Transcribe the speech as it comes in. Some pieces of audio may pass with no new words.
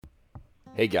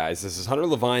Hey guys, this is Hunter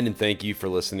Levine, and thank you for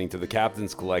listening to the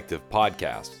Captain's Collective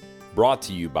podcast, brought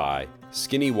to you by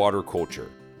Skinny Water Culture,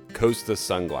 Costa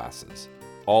Sunglasses,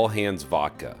 All Hands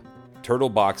Vodka, Turtle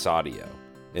Box Audio,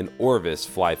 and Orvis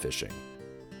Fly Fishing.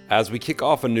 As we kick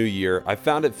off a new year, I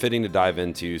found it fitting to dive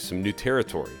into some new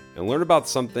territory and learn about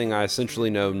something I essentially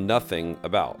know nothing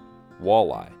about,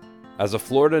 walleye. As a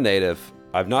Florida native,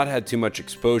 I've not had too much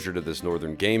exposure to this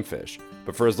northern game fish,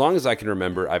 but for as long as I can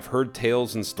remember, I've heard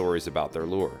tales and stories about their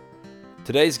lure.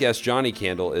 Today's guest, Johnny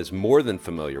Candle, is more than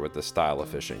familiar with this style of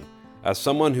fishing, as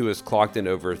someone who has clocked in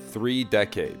over 3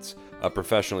 decades of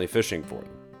professionally fishing for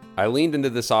them. I leaned into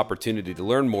this opportunity to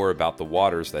learn more about the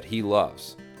waters that he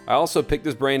loves. I also picked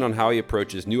his brain on how he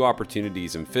approaches new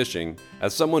opportunities in fishing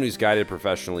as someone who's guided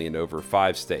professionally in over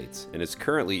 5 states and is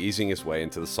currently easing his way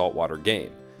into the saltwater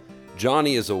game.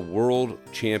 Johnny is a world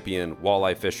champion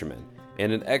walleye fisherman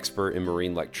and an expert in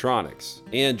marine electronics,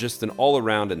 and just an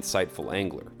all-around insightful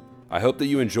angler. I hope that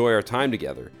you enjoy our time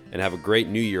together and have a great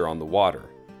new year on the water.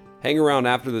 Hang around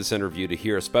after this interview to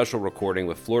hear a special recording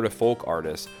with Florida folk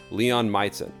artist Leon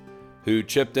Meitzen, who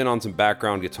chipped in on some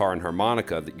background guitar and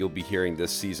harmonica that you'll be hearing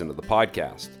this season of the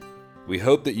podcast. We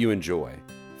hope that you enjoy.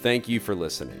 Thank you for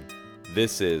listening.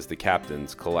 This is the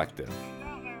Captain's Collective.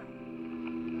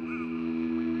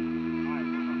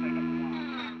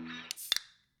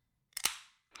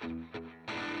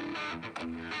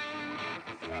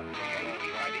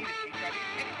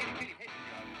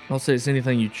 I'll say it's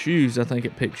anything you choose, I think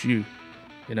it picks you.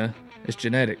 You know, it's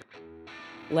genetic.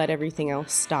 Let everything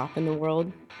else stop in the world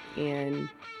and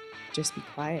just be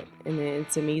quiet. And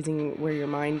it's amazing where your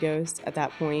mind goes at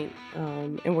that point,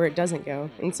 and where it doesn't go.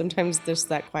 And sometimes just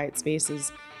that quiet space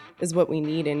is what we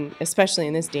need, and especially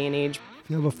in this day and age. If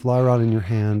you have a fly rod in your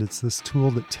hand, it's this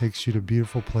tool that takes you to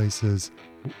beautiful places.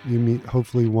 You meet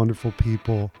hopefully wonderful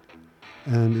people,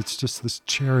 and it's just this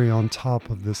cherry on top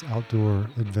of this outdoor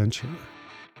adventure.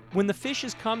 When the fish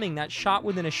is coming, that shot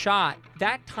within a shot,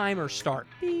 that timer starts.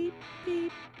 Beep, beep,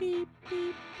 beep,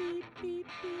 beep, beep, beep,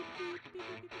 beep,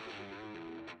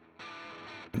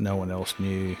 beep. No one else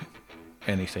knew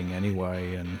anything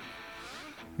anyway, and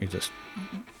you just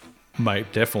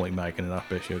definitely making enough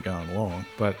fish you're going along.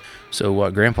 But so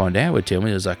what Grandpa and Dad would tell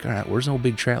me is like, all right, where's an old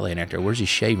big trout laying out there? Where's his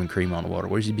shaving cream on the water?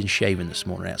 Where's he been shaving this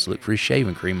morning at? So look for his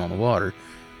shaving cream on the water,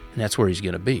 and that's where he's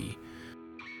going to be.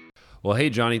 Well,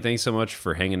 hey, Johnny, thanks so much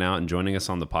for hanging out and joining us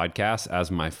on the podcast as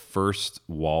my first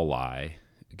walleye,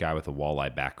 guy with a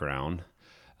walleye background,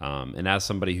 and as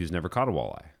somebody who's never caught a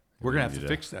walleye. We're going to have to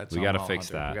fix that. We got to fix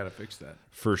that. We got to fix that.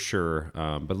 For sure.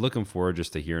 But looking forward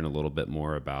just to hearing a little bit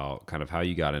more about kind of how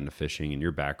you got into fishing and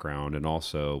your background, and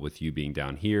also with you being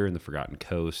down here in the Forgotten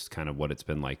Coast, kind of what it's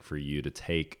been like for you to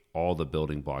take all the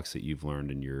building blocks that you've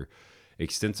learned in your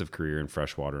extensive career in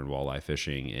freshwater and walleye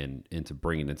fishing and to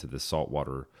bring it into the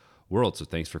saltwater world. So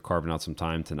thanks for carving out some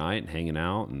time tonight and hanging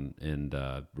out, and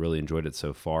really enjoyed it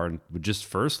so far. And would just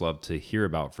first love to hear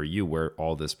about for you where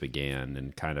all this began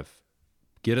and kind of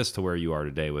get us to where you are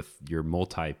today with your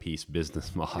multi-piece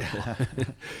business model. Yeah.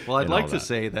 Well, I'd like to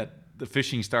say that the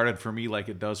fishing started for me like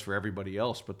it does for everybody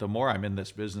else, but the more I'm in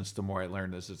this business, the more I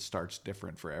learn is it starts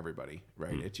different for everybody,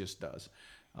 right? It just does.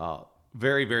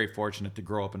 Very, very fortunate to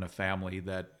grow up in a family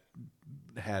that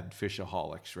had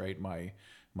fishaholics, right?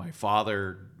 My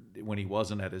father, when he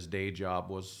wasn't at his day job,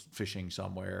 was fishing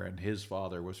somewhere, and his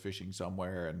father was fishing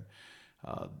somewhere, and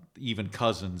even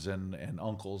cousins and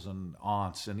uncles and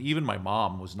aunts, and even my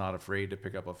mom was not afraid to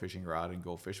pick up a fishing rod and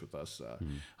go fish with us.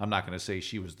 I'm not going to say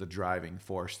she was the driving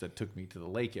force that took me to the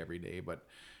lake every day, but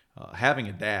having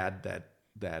a dad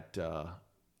that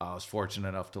I was fortunate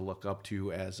enough to look up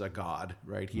to as a god,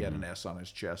 right? He had an S on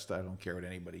his chest. I don't care what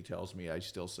anybody tells me. I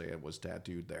still say it was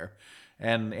tattooed there.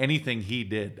 And anything he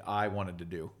did, I wanted to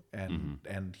do.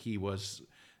 And he was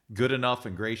good enough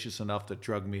and gracious enough to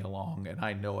drug me along. And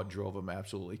I know it drove him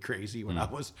absolutely crazy when I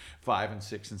was 5 and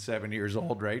 6 and 7 years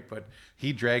old, right? But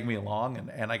he dragged me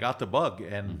along, and I got the bug,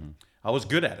 and I was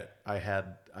good at it. I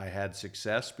had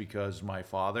success because my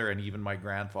father and even my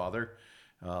grandfather,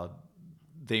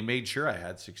 they made sure I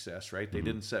had success, right? They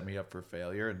didn't set me up for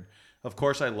failure. And of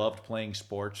course, I loved playing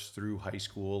sports through high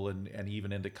school and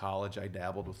even into college. I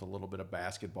dabbled with a little bit of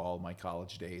basketball in my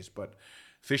college days, but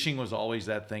fishing was always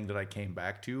that thing that I came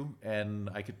back to,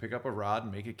 and I could pick up a rod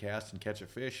and make a cast and catch a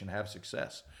fish and have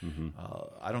success.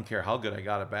 I don't care how good I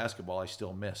got at basketball, I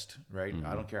still missed, right?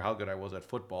 I don't care how good I was at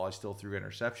football, I still threw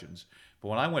interceptions. But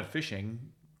when I went fishing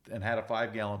and had a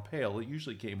 5-gallon pail, it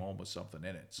usually came home with something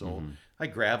in it. So I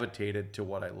gravitated to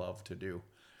what I love to do.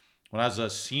 When I was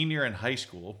a senior in high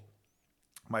school,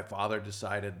 my father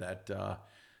decided that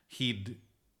he'd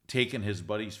taken his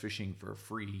buddies fishing for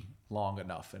free long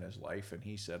enough in his life, and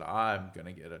he said, I'm going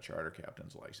to get a charter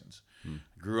captain's license.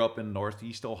 Grew up in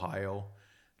Northeast Ohio,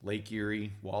 Lake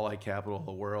Erie, walleye capital of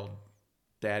the world.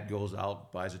 Dad goes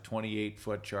out, buys a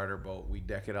 28-foot charter boat. We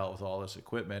deck it out with all this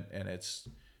equipment, and it's,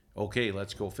 okay,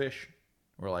 let's go fish.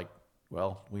 We're like,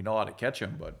 well, we know how to catch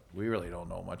them, but we really don't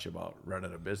know much about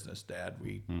running a business, Dad.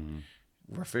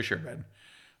 We're fishermen.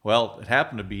 Well, it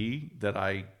happened to be that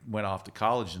I went off to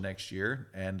college the next year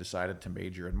and decided to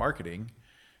major in marketing.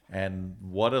 And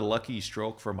what a lucky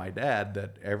stroke for my dad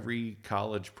that every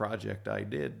college project I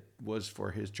did was for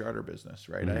his charter business,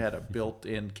 right? I had a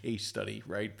built-in case study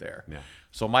right there. Yeah.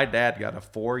 So my dad got a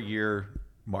 4-year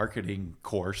marketing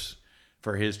course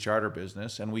for his charter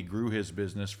business, and we grew his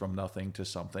business from nothing to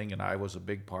something, and I was a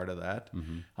big part of that.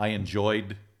 I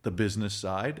enjoyed the business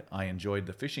side. I enjoyed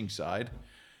the fishing side.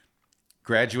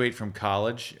 Graduate from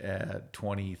college at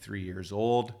 23 years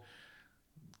old.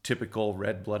 Typical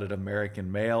red-blooded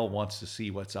American male, wants to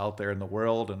see what's out there in the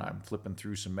world, and I'm flipping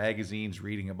through some magazines,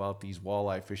 reading about these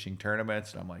walleye fishing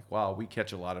tournaments, and I'm like, wow, we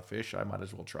catch a lot of fish. I might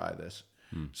as well try this.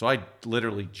 So I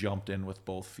literally jumped in with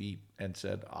both feet and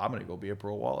said, I'm going to go be a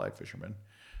pro walleye fisherman,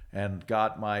 and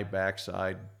got my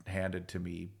backside handed to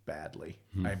me badly.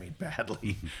 I mean,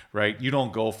 badly, right? You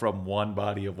don't go from one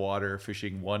body of water,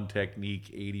 fishing one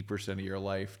technique 80% of your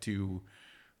life, to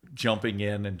jumping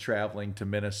in and traveling to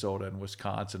Minnesota and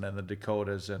Wisconsin and the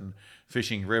Dakotas and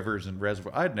fishing rivers and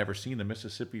reservoirs. I'd never seen the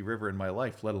Mississippi River in my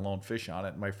life, let alone fish on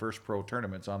it. My first pro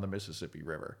tournament's on the Mississippi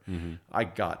River. I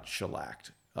got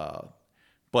shellacked.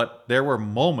 But there were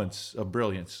moments of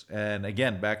brilliance. And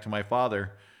again, back to my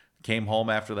father, came home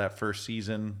after that first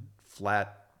season,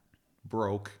 flat,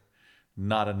 broke,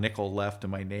 not a nickel left in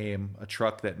my name, a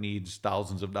truck that needs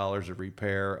thousands of dollars of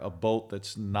repair, a boat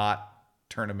that's not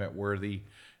tournament worthy,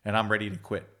 and I'm ready to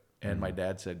quit. And my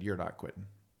dad said, you're not quitting.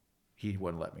 He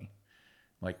wouldn't let me.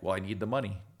 I'm like, well, I need the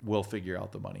money. We'll figure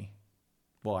out the money.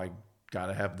 Well, I got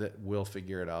to have that. We'll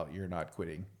figure it out. You're not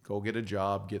quitting. Go get a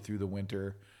job, get through the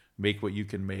winter, make what you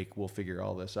can make. We'll figure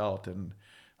all this out. And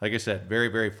like I said, very,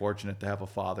 very fortunate to have a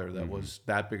father that was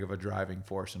that big of a driving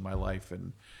force in my life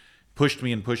and pushed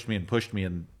me and pushed me and pushed me.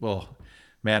 And well,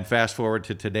 man, fast forward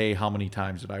to today, how many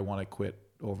times did I want to quit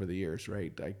over the years,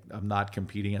 right? I'm not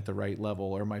competing at the right level,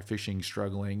 or my fishing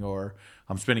struggling, or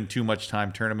I'm spending too much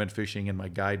time tournament fishing and my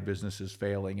guide business is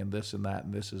failing, and this and that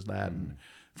and this is that. And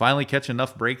finally catch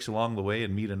enough breaks along the way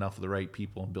and meet enough of the right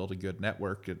people and build a good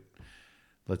network.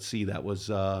 Let's see, that was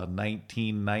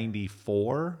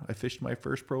 1994. I fished my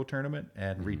first pro tournament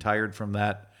and retired from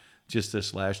that just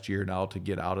this last year now to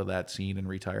get out of that scene and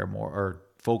retire more, or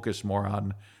focus more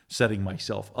on setting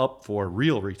myself up for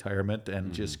real retirement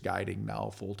and just guiding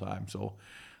now full time. So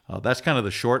that's kind of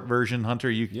the short version, Hunter.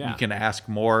 You can ask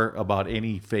more about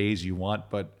any phase you want,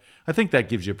 but I think that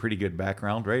gives you a pretty good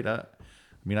background, right? I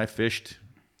mean, I fished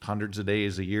hundreds of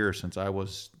days a year since I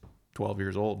was 12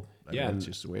 years old. I mean, that's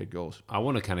just the way it goes. I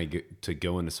want to kind of get to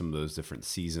go into some of those different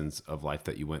seasons of life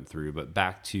that you went through, but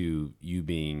back to you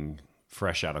being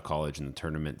fresh out of college in the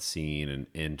tournament scene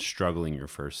and struggling your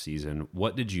first season.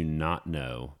 What did you not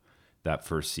know that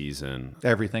first season?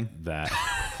 Everything. That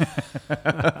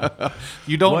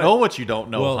you don't know what you don't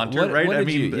know, Hunter, right?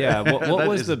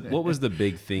 What was the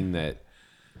big thing that?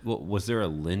 Was there a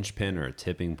linchpin or a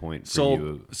tipping point for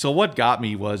you? So what got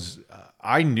me was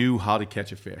I knew how to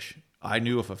catch a fish. I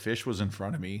knew if a fish was in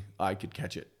front of me, I could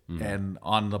catch it. And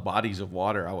on the bodies of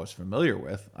water I was familiar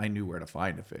with, I knew where to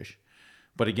find a fish.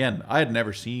 But again, I had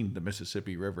never seen the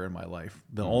Mississippi River in my life.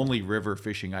 The only river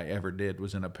fishing I ever did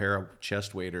was in a pair of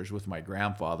chest waders with my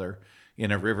grandfather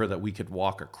in a river that we could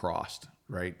walk across,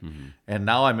 right? And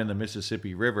now I'm in the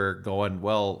Mississippi River going,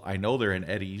 well, I know they're in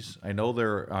eddies. I know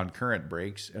they're on current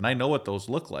breaks. And I know what those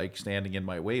look like standing in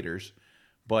my waders.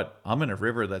 But I'm in a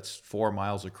river that's 4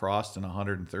 miles across and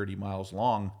 130 miles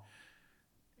long.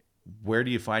 Where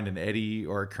do you find an eddy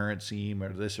or a current seam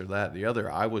or this or that, the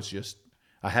other? I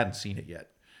hadn't seen it yet.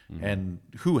 And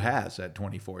who has at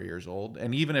 24 years old?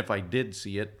 And even if I did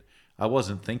see it, I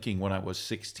wasn't thinking when I was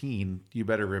 16, you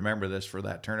better remember this for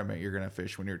that tournament you're going to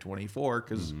fish when you're 24,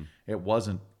 because it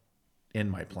wasn't in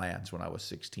my plans when I was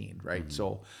 16, right?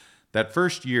 So that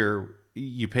first year,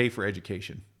 you pay for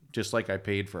education. Just like I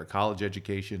paid for a college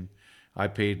education. I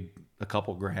paid a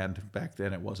couple grand. Back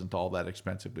then, it wasn't all that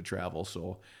expensive to travel.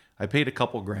 So I paid a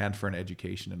couple grand for an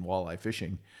education in walleye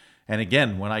fishing. And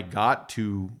again, when I got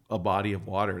to a body of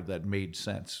water that made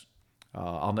sense,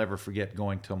 I'll never forget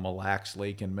going to Mille Lacs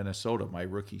Lake in Minnesota my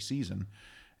rookie season.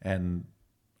 And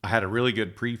I had a really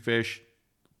good pre-fish.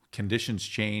 Conditions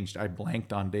changed. I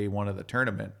blanked on day one of the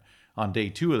tournament. On day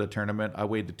two of the tournament, I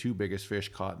weighed the two biggest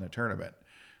fish caught in the tournament.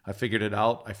 I figured it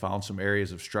out. I found some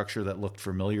areas of structure that looked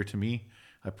familiar to me.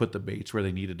 I put the baits where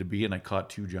they needed to be, and I caught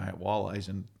 2 giant walleyes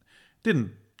and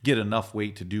didn't get enough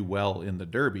weight to do well in the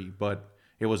Derby, but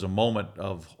it was a moment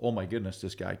of, oh my goodness,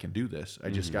 this guy can do this. I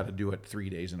just got to do it 3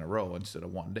 days in a row instead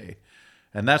of 1 day.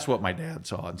 And that's what my dad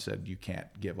saw and said, you can't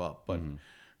give up. But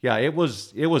yeah, it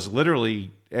was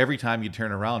literally every time you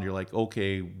turn around, you're like,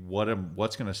 okay,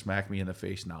 what's going to smack me in the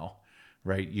face now?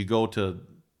 Right? You go to,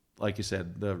 like you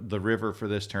said, the river for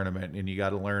this tournament, and you got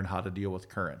to learn how to deal with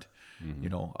current. You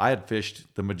know, I had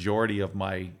fished the majority of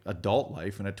my adult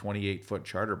life in a 28-foot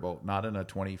charter boat, not in a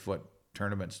 20-foot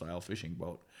tournament style fishing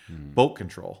boat. Boat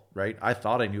control, right? I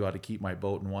thought I knew how to keep my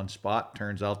boat in one spot.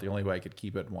 Turns out the only way I could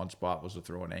keep it in one spot was to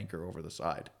throw an anchor over the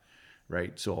side,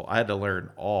 right? So I had to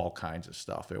learn all kinds of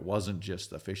stuff. It wasn't just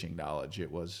the fishing knowledge.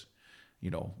 It was,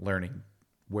 you know, learning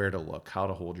where to look, how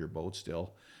to hold your boat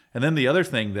still. And then the other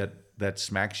thing that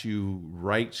smacks you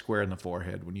right square in the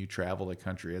forehead when you travel the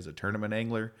country as a tournament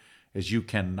angler is you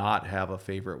cannot have a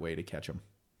favorite way to catch them.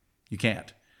 You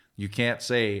can't. You can't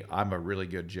say, I'm a really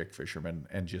good jig fisherman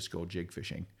and just go jig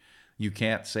fishing. You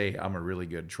can't say, I'm a really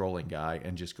good trolling guy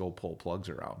and just go pull plugs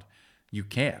around. You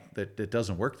can't. That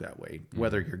doesn't work that way.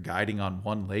 Whether you're guiding on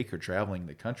one lake or traveling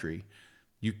the country,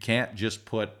 you can't just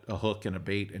put a hook and a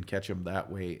bait and catch them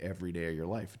that way every day of your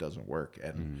life. It doesn't work.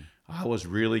 And I was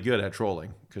really good at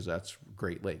trolling because that's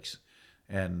Great Lakes.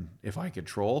 And if I could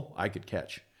troll, I could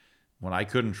catch. When I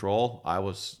couldn't troll, I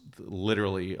was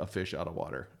literally a fish out of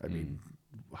water. I mean,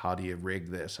 how do you rig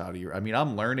this?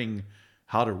 I'm learning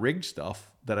how to rig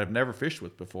stuff that I've never fished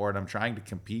with before, and I'm trying to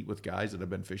compete with guys that have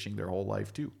been fishing their whole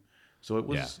life too. So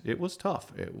it was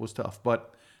tough. It was tough.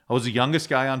 But I was the youngest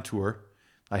guy on tour.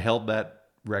 I held that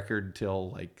record till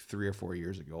like 3 or 4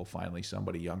 years ago. Finally,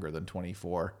 somebody younger than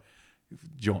 24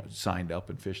 signed up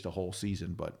and fished a whole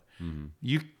season. But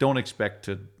you don't expect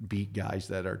to beat guys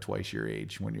that are twice your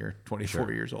age when you're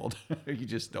 24 years old. You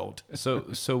just don't.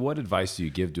 So what advice do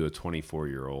you give to a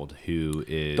 24-year-old who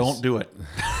is... Don't do it.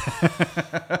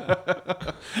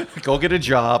 Go get a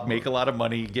job, make a lot of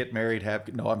money, get married,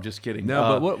 No, I'm just kidding.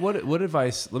 No, but what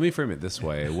advice... Let me frame it this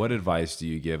way. What advice do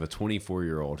you give a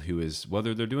 24-year-old who is,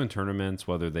 whether they're doing tournaments,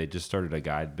 whether they just started a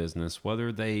guide business,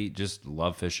 whether they just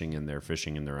love fishing and they're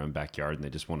fishing in their own backyard and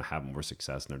they just want to have more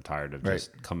success and they're tired of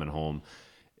just coming home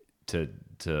to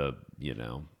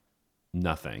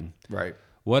nothing. Right.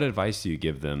 What advice do you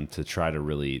give them to try to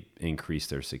really increase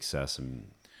their success?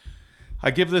 And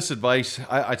I give this advice.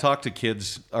 I talk to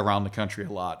kids around the country a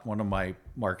lot. One of my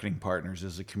marketing partners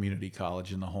is a community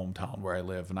college in the hometown where I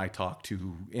live, and I talk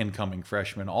to incoming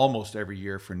freshmen almost every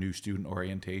year for new student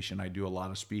orientation. I do a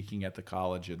lot of speaking at the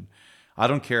college, and I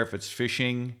don't care if it's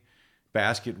fishing,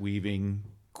 basket weaving,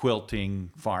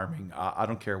 quilting, farming. I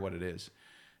don't care what it is.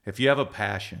 If you have a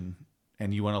passion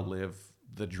and you want to live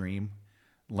the dream,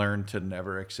 learn to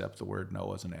never accept the word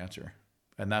no as an answer.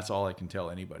 And that's all I can tell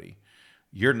anybody.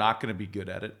 You're not going to be good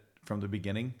at it from the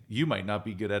beginning. You might not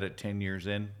be good at it 10 years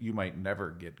in. You might never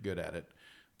get good at it.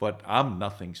 But I'm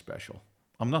nothing special.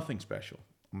 I'm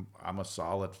a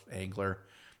solid angler.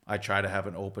 I try to have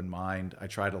an open mind. I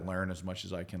try to learn as much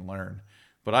as I can learn.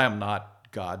 But I am not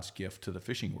God's gift to the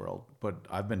fishing world. But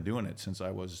I've been doing it since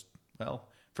I was,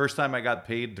 first time I got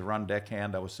paid to run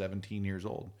deckhand, I was 17 years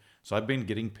old. So I've been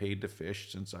getting paid to fish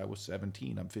since I was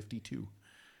 17. I'm 52.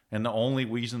 And the only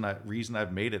reason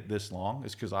I've made it this long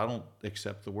is because I don't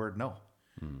accept the word no.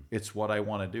 It's what I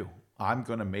want to do. I'm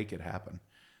going to make it happen.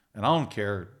 And I don't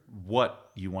care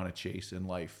what you want to chase in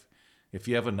life. If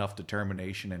you have enough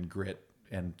determination and grit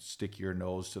and stick your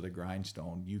nose to the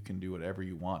grindstone, you can do whatever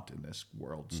you want in this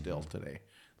world still today.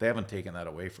 They haven't taken that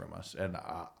away from us. And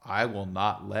I will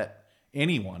not let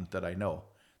anyone that I know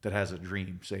that has a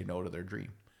dream say no to their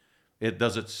dream.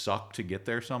 Does it suck to get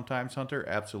there sometimes, Hunter?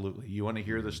 Absolutely. You want to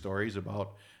hear the stories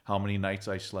about how many nights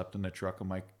I slept in the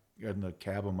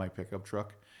cab of my pickup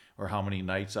truck, or how many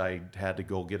nights I had to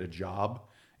go get a job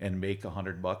and make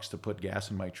 $100 to put gas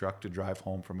in my truck to drive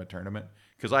home from a tournament?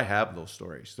 Because I have those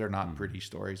stories. They're not pretty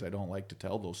stories. I don't like to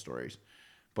tell those stories.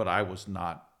 But I was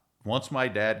not. Once my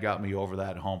dad got me over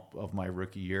that hump of my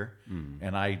rookie year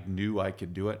and I knew I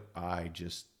could do it, I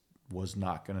just was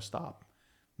not going to stop.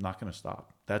 Not going to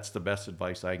stop. That's the best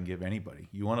advice I can give anybody.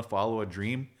 You want to follow a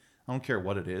dream? I don't care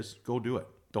what it is. Go do it.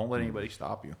 Don't let anybody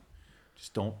stop you.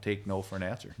 Just don't take no for an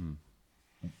answer.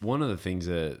 One of the things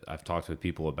that I've talked with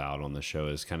people about on the show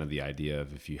is kind of the idea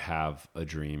of if you have a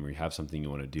dream or you have something you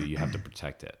want to do, you have to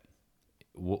protect it.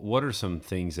 What are some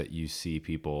things that you see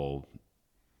people,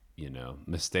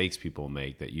 mistakes people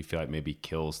make that you feel like maybe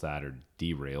kills that or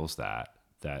derails that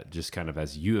that just kind of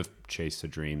as you have chased a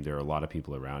dream, there are a lot of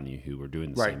people around you who were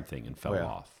doing the Right. same thing and fell Yeah.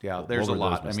 off. Yeah, What there's a were those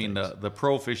lot. I mean, mistakes? the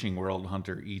pro fishing world,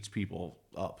 Hunter, eats people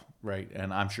up, right?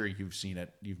 And I'm sure you've seen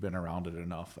it. You've been around it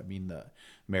enough. I mean, the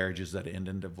marriages that end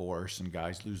in divorce and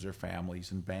guys lose their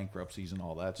families and bankruptcies and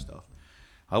all that stuff.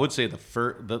 I would say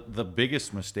the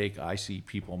biggest mistake I see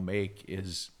people make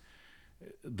is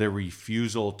the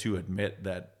refusal to admit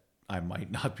that I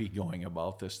might not be going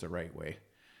about this the right way,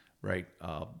 right?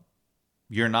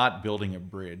 You're not building a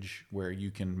bridge where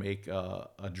you can make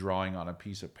a drawing on a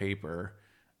piece of paper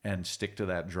and stick to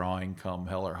that drawing come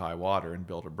hell or high water and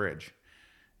build a bridge.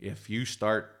 If you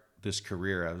start this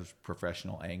career as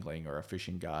professional angling or a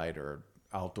fishing guide or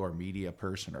outdoor media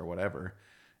person or whatever,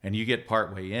 and you get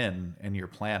partway in and your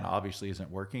plan obviously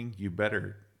isn't working, you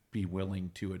better be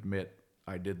willing to admit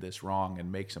I did this wrong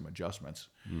and make some adjustments.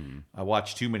 I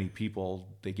watch too many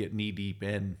people, they get knee deep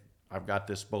in, I've got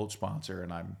this boat sponsor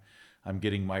and I'm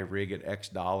getting my rig at X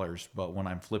dollars, but when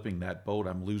I'm flipping that boat,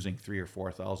 I'm losing $3,000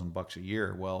 or $4,000 a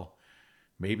year. Well,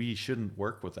 maybe you shouldn't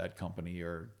work with that company,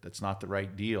 or that's not the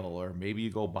right deal, or maybe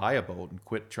you go buy a boat and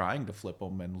quit trying to flip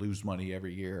them and lose money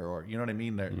every year, or you know what I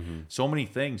mean? There are so many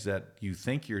things that you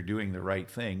think you're doing the right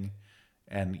thing,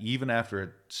 and even after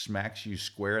it smacks you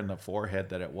square in the forehead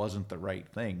that it wasn't the right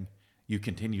thing, you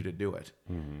continue to do it,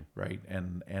 right?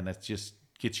 And it just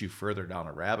gets you further down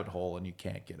a rabbit hole, and you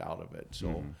can't get out of it.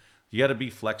 So you got to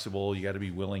be flexible. You got to be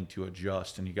willing to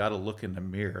adjust, and you got to look in the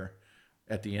mirror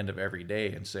at the end of every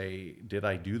day and say, did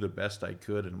I do the best I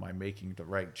could? And am I making the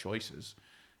right choices?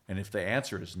 And if the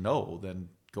answer is no, then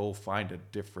go find a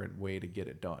different way to get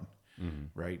it done.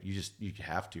 Right? You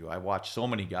have to. I watch so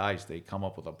many guys, they come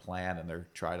up with a plan and they're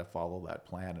trying to follow that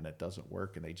plan and it doesn't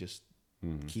work, and they just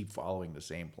keep following the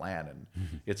same plan,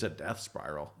 and it's a death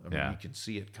spiral. I mean, you can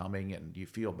see it coming and you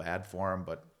feel bad for them,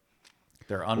 but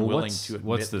they're unwilling to admit.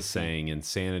 What's the saying?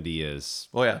 Insanity is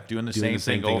doing the same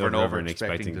thing over and over and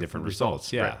expecting different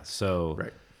results. Yeah. Right. So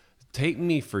take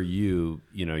me for you.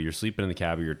 You know, you're sleeping in the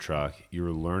cab of your truck.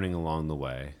 You're learning along the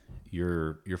way.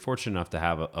 You're fortunate enough to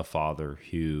have a father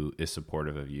who is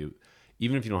supportive of you.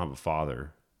 Even if you don't have a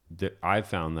father, I've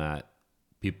found that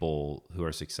people who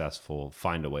are successful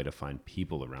find a way to find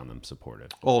people around them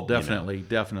supportive. Oh, definitely,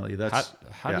 definitely. That's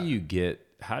how do you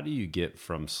get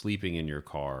from sleeping in your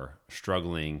car,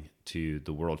 struggling, to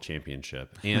the world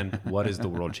championship? And what is the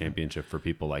world championship for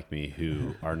people like me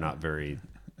who are not very,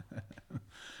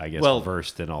 I guess,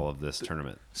 versed in all of this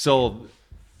tournament? So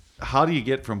how do you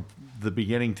get from the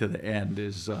beginning to the end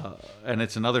is, and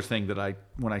it's another thing that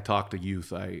when I talk to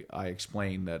youth, I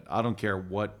explain that I don't care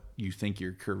what you think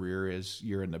your career is,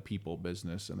 you're in the people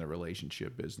business and the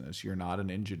relationship business. You're not an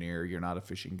engineer. You're not a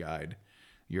fishing guide.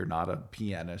 You're not a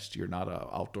pianist. You're not an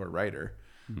outdoor writer.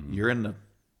 You're in the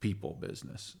people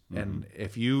business. And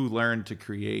if you learn to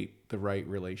create the right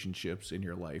relationships in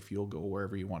your life, you'll go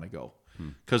wherever you want to go.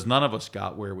 Because none of us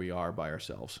got where we are by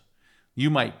ourselves. You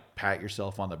might pat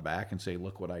yourself on the back and say,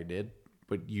 look what I did,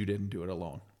 but you didn't do it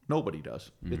alone. Nobody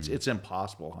does. It's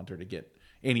impossible, Hunter, to get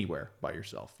anywhere by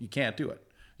yourself. You can't do it.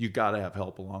 You got to have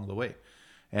help along the way.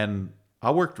 And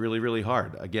I worked really, really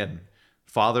hard. Again,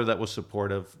 father that was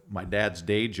supportive. My dad's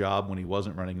day job when he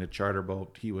wasn't running the charter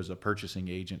boat, he was a purchasing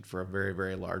agent for a very,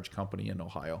 very large company in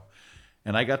Ohio.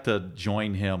 And I got to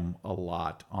join him a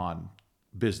lot on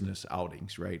business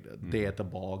outings, right? A day at the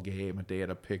ball game, a day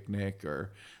at a picnic,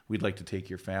 or we'd like to take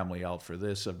your family out for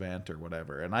this event or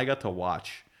whatever. And I got to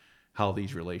watch how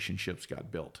these relationships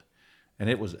got built.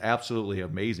 And it was absolutely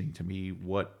amazing to me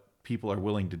what people are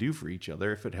willing to do for each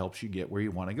other if it helps you get where you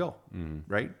want to go,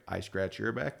 right? I scratch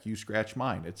your back, you scratch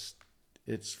mine.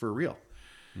 It's for real.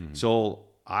 So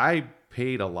I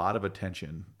paid a lot of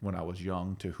attention when I was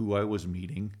young to who I was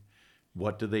meeting.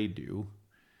 What do they do?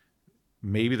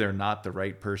 Maybe they're not the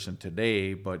right person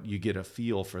today, but you get a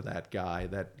feel for that guy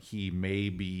that he may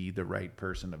be the right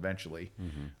person eventually.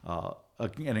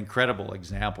 An incredible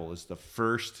example is the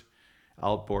first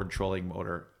outboard trolling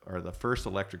motor, or the first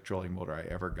electric trolling motor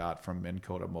I ever got from Minn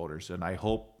Kota Motors. And I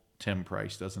hope Tim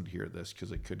Price doesn't hear this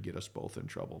because it could get us both in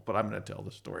trouble, but I'm going to tell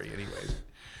the story anyways.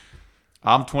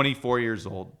 I'm 24 years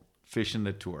old, fishing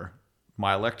the tour.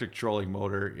 My electric trolling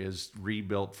motor is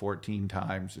rebuilt 14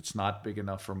 times. It's not big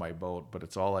enough for my boat, but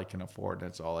it's all I can afford, and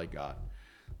it's all I got.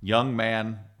 Young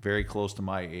man, very close to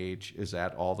my age, is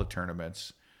at all the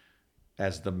tournaments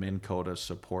as the Minn Kota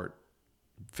support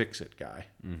fix-it guy.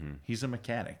 He's a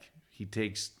mechanic. He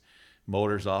takes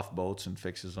motors off boats and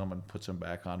fixes them and puts them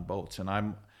back on boats. And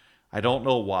I don't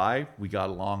know why we got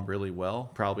along really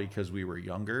well, probably because we were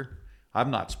younger.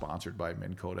 I'm not sponsored by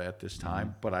Minn Kota at this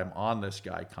time, but I'm on this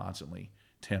guy constantly.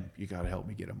 Tim, you got to help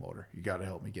me get a motor. You got to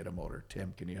help me get a motor.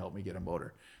 Tim, can you help me get a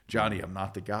motor? Johnny, I'm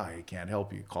not the guy. I can't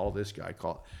help you. Call this guy.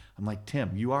 I'm like,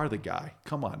 Tim, you are the guy.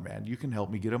 Come on, man. You can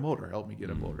help me get a motor. Help me get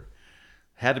a motor.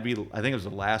 Had to be, I think it was the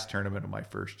last tournament of my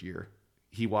first year.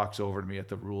 He walks over to me at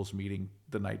the rules meeting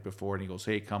the night before and he goes,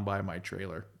 hey, come by my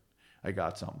trailer. I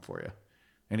got something for you.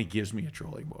 And he gives me a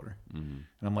trolling motor. And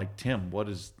I'm like, Tim,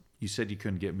 you said you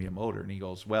couldn't get me a motor. And he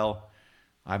goes, well,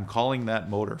 I'm calling that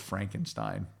motor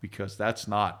Frankenstein because that's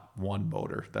not one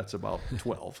motor. That's about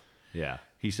 12. Yeah.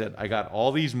 He said, I got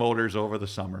all these motors over the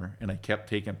summer and I kept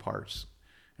taking parts.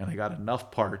 And I got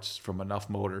enough parts from enough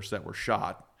motors that were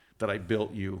shot that I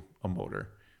built you a motor.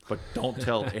 But don't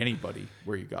tell anybody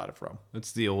where you got it from.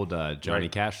 That's the old Johnny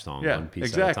Cash song, Yeah, one piece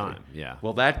exactly. at a time. Yeah.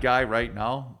 Well, that guy right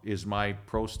now is my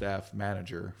pro staff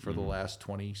manager for the last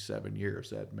 27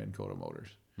 years at Minn Kota Motors.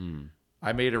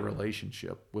 I made a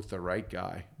relationship with the right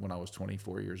guy when I was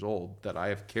 24 years old that I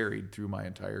have carried through my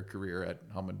entire career at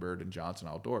Humminbird and Johnson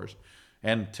Outdoors.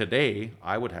 And today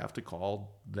I would have to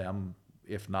call them,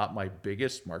 if not my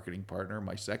biggest marketing partner,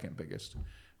 my second biggest,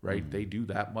 right? They do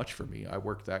that much for me. I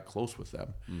work that close with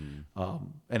them.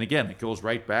 And again, it goes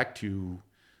right back to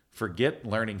forget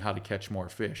learning how to catch more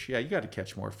fish. Yeah, you got to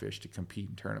catch more fish to compete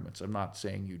in tournaments. I'm not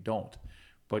saying you don't,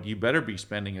 but you better be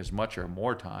spending as much or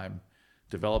more time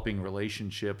developing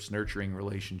relationships, nurturing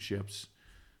relationships,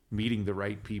 meeting the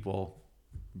right people,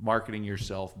 marketing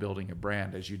yourself, building a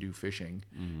brand as you do fishing,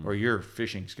 or your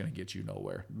fishing's going to get you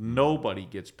nowhere. Nobody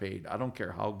gets paid. I don't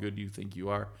care how good you think you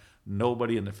are.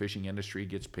 Nobody in the fishing industry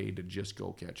gets paid to just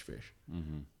go catch fish.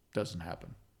 Doesn't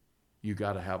happen. You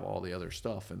got to have all the other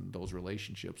stuff, and those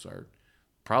relationships are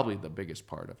probably the biggest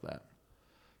part of that.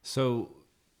 So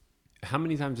how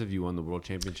many times have you won the world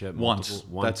championship? Once.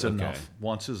 That's okay. enough.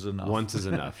 Once is enough. Once is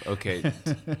enough. Okay.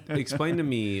 Explain to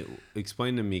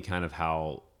me kind of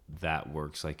how that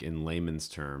works, like in layman's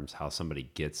terms, how somebody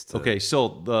gets to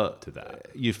to that.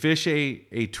 You fish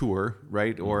a tour,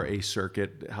 right, or a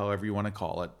circuit, however you want to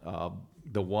call it.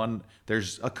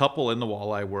 There's a couple in the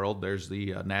walleye world. There's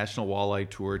the National Walleye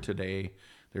Tour today.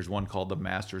 There's one called the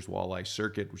Masters Walleye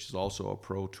Circuit, which is also a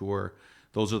pro tour.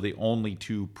 Those are the only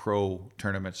two pro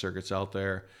tournament circuits out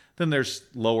there. Then there's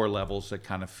lower levels that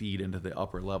kind of feed into the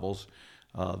upper levels.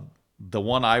 The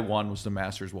one I won was the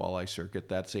Masters Walleye Circuit.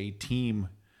 That's a team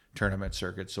tournament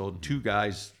circuit. So two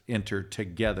guys enter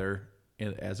together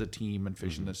as a team and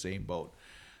fish in the same boat.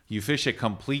 You fish a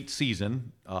complete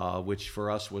season, which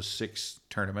for us was 6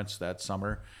 tournaments that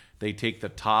summer. They take the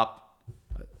top,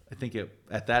 I think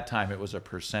at that time it was a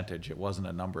percentage. It wasn't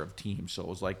a number of teams. So it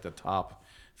was like the top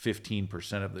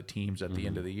 15% of the teams at the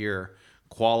end of the year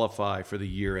qualify for the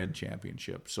year-end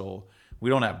championship. So we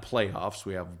don't have playoffs.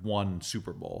 We have one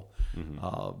Super Bowl.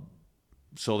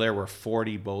 So there were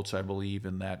 40 boats, I believe,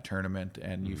 in that tournament,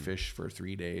 and you fish for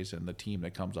 3 days, and the team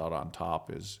that comes out on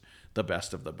top is the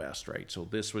best of the best, right? So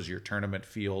this was your tournament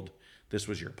field, this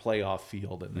was your playoff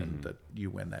field, and then you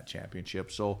win that championship.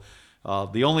 So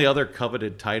the only other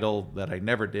coveted title that I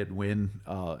never did win,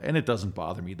 and it doesn't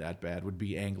bother me that bad, would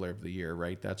be Angler of the Year,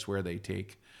 right? That's where they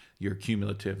take your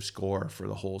cumulative score for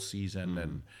the whole season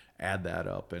and add that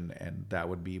up, and that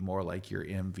would be more like your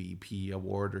MVP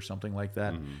award or something like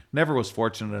that. Never was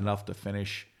fortunate enough to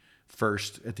finish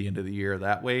first at the end of the year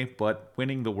that way, but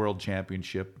winning the world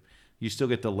championship, you still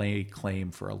get to lay claim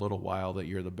for a little while that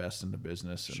you're the best in the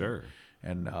business. And, Sure.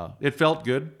 And it felt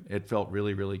good. It felt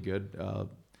really, really good. It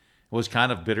was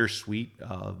kind of bittersweet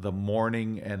the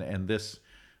morning, and this,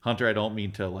 Hunter, I don't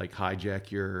mean to like hijack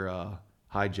your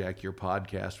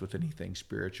podcast with anything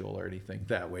spiritual or anything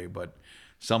that way, but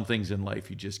some things in life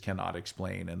you just cannot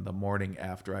explain. And the morning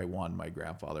after I won, my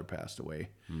grandfather passed away.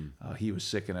 He was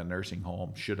sick in a nursing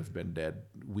home, should have been dead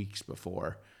weeks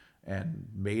before, and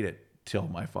made it till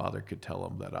my father could tell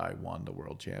him that I won the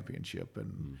world championship.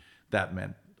 And that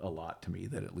meant a lot to me,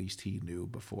 that at least he knew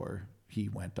before he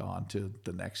went on to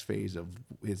the next phase of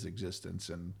his existence.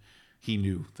 And he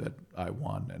knew that I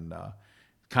won. And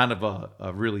kind of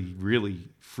a really, really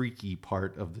freaky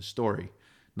part of the story.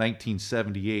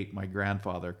 1978, my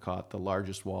grandfather caught the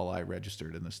largest walleye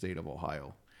registered in the state of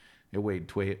Ohio. It weighed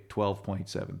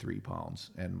 12.73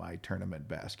 pounds, and my tournament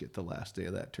basket the last day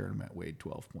of that tournament weighed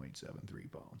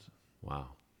 12.73 pounds. Wow.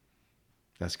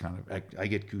 That's kind of, I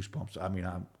get goosebumps. I mean,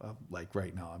 I'm like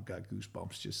right now, I've got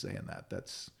goosebumps just saying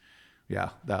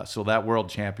that. So that world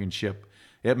championship,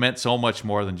 it meant so much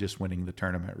more than just winning the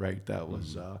tournament, right? That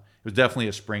was, it was definitely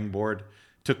a springboard.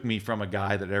 Took me from a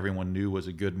guy that everyone knew was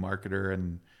a good marketer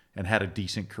and had a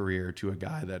decent career to a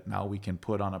guy that now we can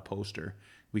put on a poster.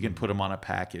 We can put him on a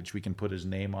package. We can put his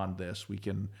name on this. We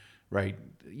can right?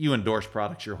 You endorse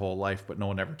products your whole life, but no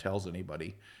one ever tells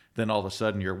anybody. Then all of a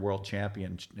sudden you're world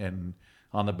champion, and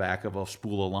on the back of a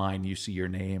spool of line, you see your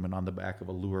name, and on the back of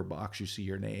a lure box, you see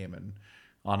your name, and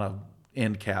on a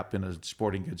end cap in a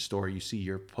sporting goods store, you see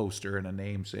your poster and a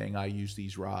name saying, I use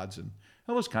these rods. And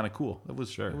that was kind of cool. It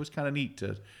was kind of neat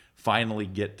to finally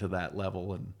get to that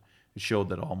level, and it showed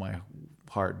that all my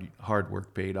hard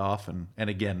work paid off. And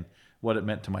again, what it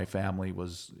meant to my family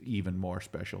was even more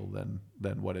special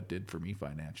than what it did for me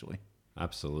financially.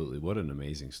 Absolutely. What an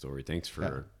amazing story. Thanks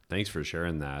for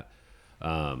sharing that.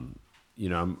 I'm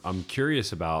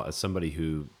curious about, as somebody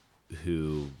who,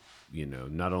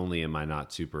 not only am I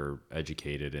not super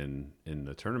educated in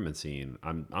the tournament scene,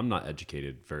 I'm not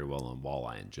educated very well on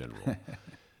walleye in general.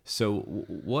 So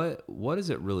what does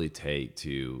it really take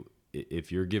to,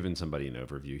 if you're giving somebody an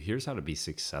overview, here's how to be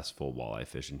successful walleye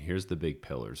fishing, here's the big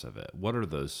pillars of it. What are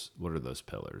those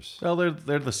pillars? Well,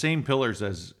 they're the same pillars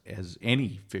as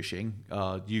any fishing.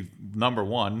 Number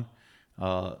one,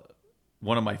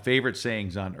 one of my favorite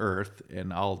sayings on earth,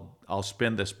 and I'll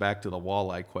spin this back to the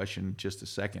walleye question in just a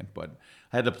second, but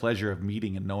I had the pleasure of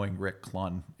meeting and knowing Rick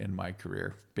Clunn in my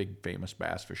career, big famous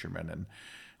bass fisherman. And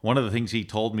one of the things he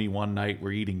told me one night,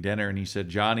 we're eating dinner, and he said,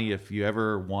 Johnny, if you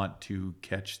ever want to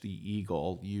catch the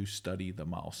eagle, you study the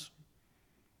mouse.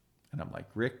 And I'm like,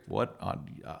 Rick,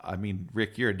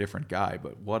 Rick, you're a different guy,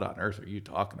 but what on earth are you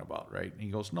talking about, right? And he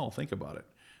goes, no, think about it.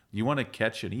 You want to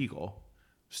catch an eagle,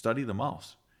 study the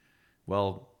mouse.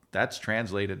 Well, that's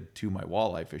translated to my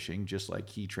walleye fishing, just like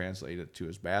he translated it to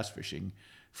his bass fishing.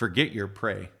 Forget your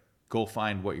prey. Go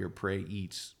find what your prey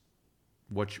eats,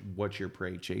 what your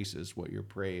prey chases, what your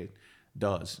prey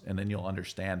does, and then you'll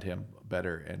understand him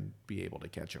better and be able to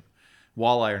catch him.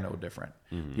 Walleye are no different.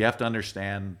 Mm-hmm. You have to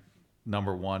understand,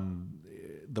 number one,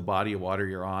 the body of water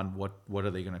you're on. What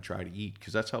are they going to try to eat?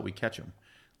 Because that's how we catch them.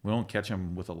 We don't catch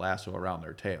them with a lasso around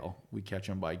their tail. We catch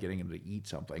them by getting them to eat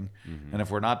something. Mm-hmm. And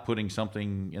if we're not putting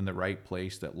something in the right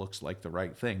place that looks like the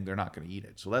right thing, they're not going to eat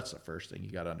it. So that's the first thing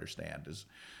you got to understand is,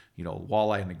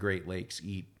 walleye in the Great Lakes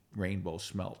eat rainbow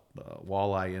smelt.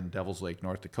 Walleye in Devil's Lake,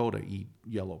 North Dakota eat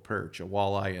yellow perch. A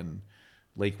walleye in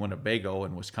Lake Winnebago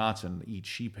in Wisconsin eat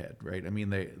sheephead, right? I mean,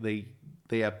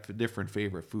 they have different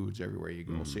favorite foods everywhere you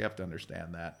go. Mm-hmm. So you have to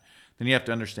understand that. Then you have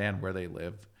to understand where they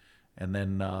live. And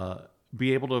then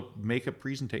be able to make a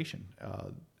presentation.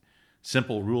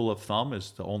 Simple rule of thumb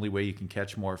is the only way you can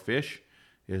catch more fish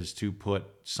is to put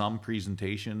some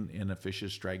presentation in a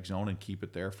fish's strike zone and keep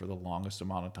it there for the longest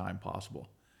amount of time possible.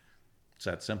 It's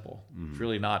that simple. Mm-hmm. It's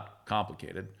really not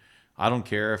complicated. I don't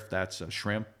care if that's a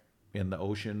shrimp in the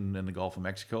ocean in the Gulf of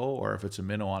Mexico or if it's a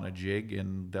minnow on a jig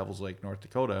in Devil's Lake, North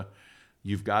Dakota.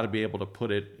 You've got to be able to put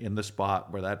it in the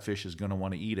spot where that fish is going to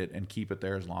want to eat it and keep it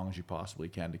there as long as you possibly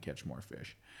can to catch more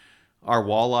fish. Are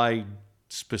walleye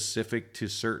specific to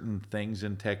certain things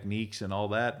and techniques and all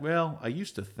that? Well, I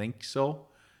used to think so,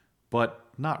 but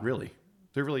not really.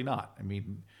 They're really not. I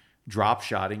mean, drop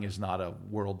shotting is not a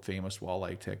world famous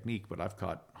walleye technique, but I've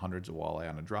caught hundreds of walleye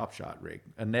on a drop shot rig,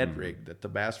 a Ned rig that the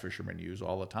bass fishermen use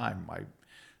all the time. I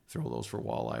throw those for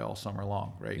walleye all summer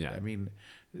long, right? Yeah. I mean,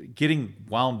 getting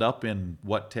wound up in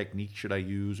what technique should I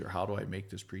use or how do I make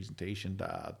this presentation,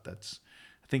 I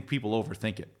think people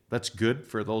overthink it. That's good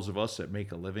for those of us that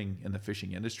make a living in the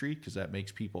fishing industry because that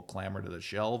makes people clamor to the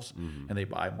shelves and they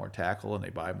buy more tackle and they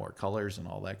buy more colors and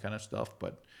all that kind of stuff.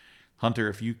 But Hunter,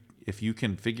 if you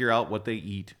can figure out what they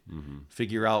eat,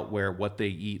 figure out where what they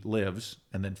eat lives,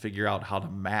 and then figure out how to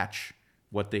match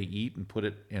what they eat and put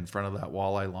it in front of that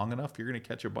walleye long enough, you're going to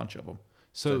catch a bunch of them.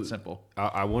 So it's that simple.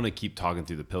 I want to keep talking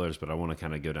through the pillars, but I want to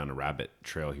kind of go down a rabbit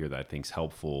trail here that I think is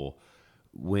helpful.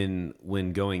 When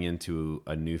going into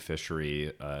a new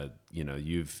fishery,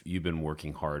 you've been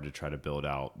working hard to try to build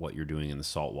out what you're doing in the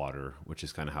saltwater, which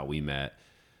is kind of how we met.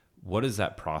 What does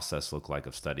that process look like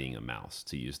of studying a mouse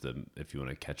to use if you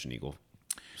want to catch an eagle,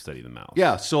 study the mouse?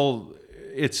 Yeah, so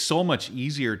it's so much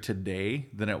easier today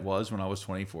than it was when I was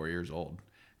 24 years old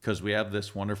because we have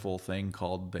this wonderful thing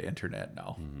called the internet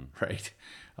now, right?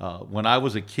 When I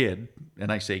was a kid,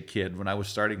 and I say kid, when I was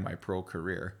starting my pro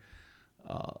career,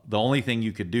 the only thing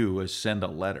you could do is send a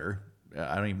letter.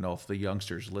 I don't even know if the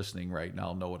youngsters listening right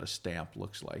now know what a stamp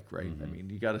looks like, right? I mean,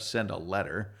 you got to send a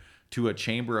letter to a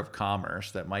chamber of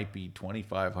commerce that might be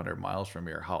 2,500 miles from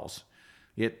your house.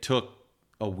 It took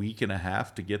a week and a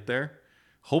half to get there.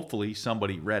 Hopefully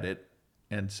somebody read it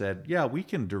and said, yeah, we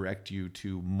can direct you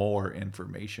to more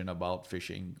information about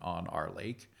fishing on our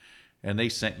lake. And they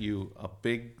sent you a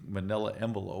big manila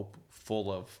envelope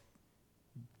full of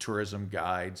tourism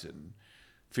guides and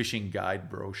fishing guide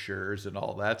brochures and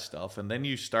all that stuff. And then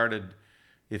you started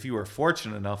if you were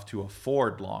fortunate enough to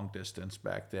afford long distance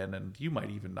back then, and you might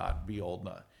even not be old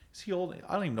enough. Is he old?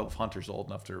 I don't even know if Hunter's old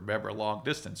enough to remember long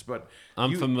distance, but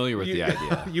I'm familiar with the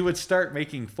idea. You would start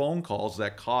making phone calls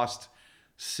that cost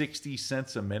 60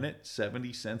 cents a minute,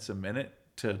 70 cents a minute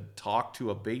to talk to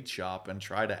a bait shop and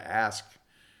try to ask,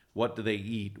 what do they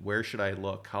eat? Where should I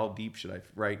look? How deep should I,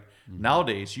 right?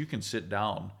 Nowadays, you can sit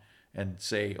down and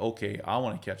say, okay, I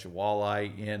want to catch a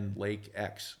walleye in Lake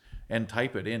X, and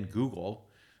type it in Google,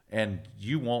 and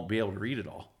you won't be able to read it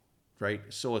all, right?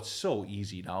 So it's so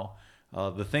easy now.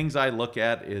 The things I look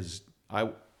at is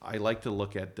I like to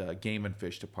look at Game and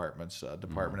Fish Departments,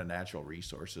 Department of Natural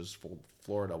Resources,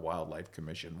 Florida Wildlife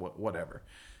Commission, whatever,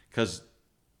 because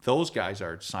those guys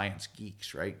are science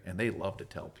geeks, right? And they love to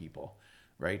tell people,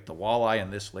 right? The walleye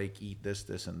in this lake eat this,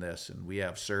 this, and this, and we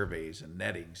have surveys and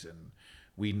nettings, and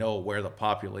we know where the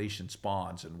population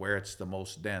spawns and where it's the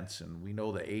most dense, and we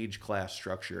know the age class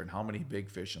structure and how many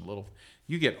big fish and little.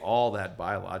 You get all that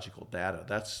biological data.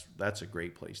 That's a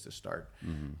great place to start.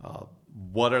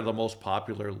 What are the most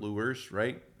popular lures,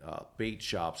 right? Bait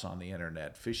shops on the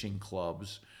internet, fishing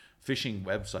clubs, fishing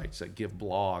websites that give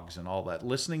blogs and all that.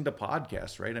 Listening to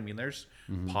podcasts, right? I mean, there's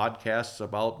podcasts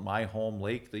about my home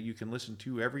lake that you can listen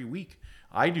to every week.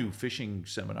 I do fishing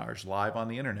seminars live on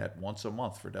the internet once a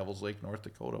month for Devil's Lake, North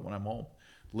Dakota when I'm home.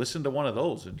 Listen to one of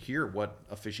those and hear what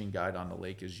a fishing guide on the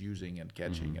lake is using and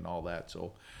catching and all that.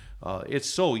 So it's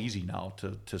so easy now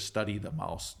to study the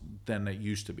mouse than it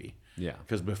used to be. Yeah.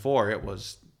 Because before it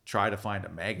was try to find a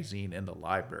magazine in the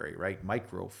library, right?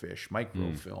 Microfish,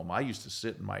 microfilm. I used to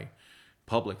sit in my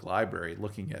public library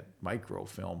looking at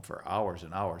microfilm for hours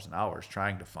and hours and hours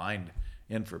trying to find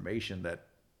information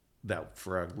that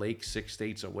for a lake 6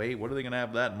 states away, what are they going to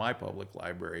have that in my public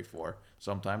library for?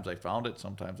 Sometimes I found it,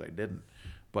 sometimes I didn't.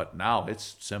 But now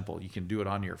it's simple. You can do it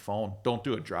on your phone. Don't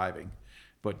do it driving,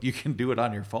 but you can do it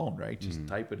on your phone, right? Just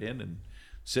type it in, and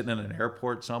sitting in an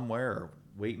airport somewhere or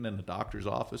waiting in the doctor's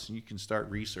office, and you can start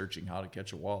researching how to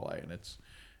catch a walleye, and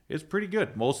it's pretty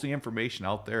good. Most of the information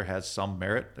out there has some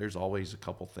merit. There's always a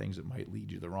couple things that might lead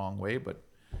you the wrong way,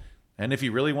 and if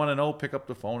you really want to know, pick up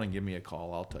the phone and give me a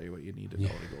call. I'll tell you what you need to know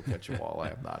to go catch a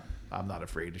walleye. I'm not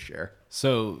afraid to share.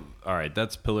 So, all right,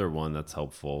 that's pillar one. That's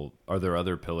helpful. Are there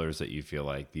other pillars that you feel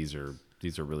like these are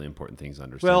really important things to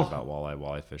understand about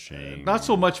walleye fishing? Not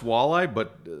so much walleye,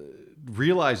 but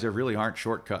realize there really aren't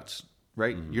shortcuts,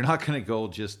 right? You're not going to go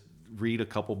just read a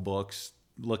couple books,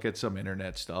 look at some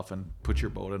internet stuff, and put your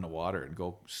boat in the water and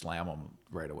go slam them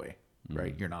right away,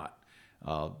 right? You're not.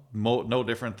 No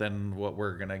different than what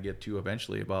we're going to get to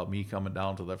eventually about me coming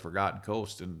down to the Forgotten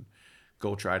Coast and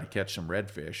go try to catch some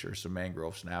redfish or some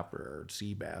mangrove snapper or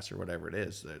sea bass or whatever it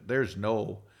is. There's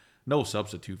no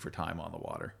substitute for time on the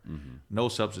water. No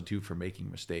substitute for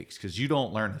making mistakes, because you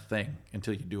don't learn a thing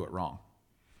until you do it wrong,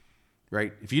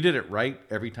 right? If you did it right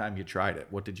every time you tried it,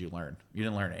 what did you learn? You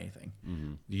didn't learn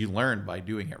anything. You learned by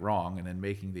doing it wrong and then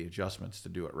making the adjustments to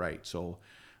do it right. So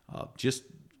just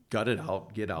gut it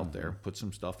out, get out there, put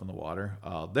some stuff in the water.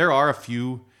 There are a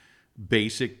few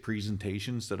basic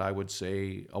presentations that I would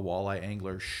say a walleye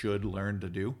angler should learn to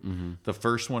do. The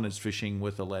first one is fishing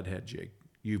with a lead head jig.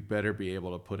 You better be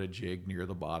able to put a jig near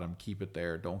the bottom, keep it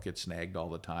there, don't get snagged all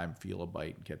the time, feel a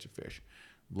bite and catch a fish.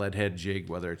 Lead head jig,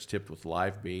 whether it's tipped with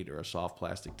live bait or a soft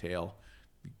plastic tail,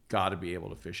 you got to be able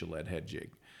to fish a lead head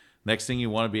jig. Next thing you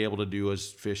want to be able to do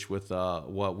is fish with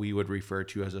what we would refer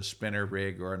to as a spinner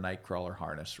rig or a night crawler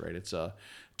harness, right? It's a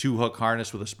 2-hook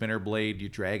harness with a spinner blade. You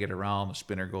drag it around, the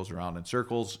spinner goes around in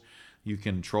circles. You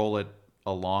control it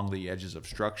along the edges of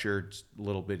structure. It's a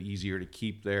little bit easier to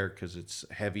keep there because it's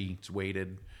heavy, it's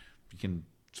weighted. You can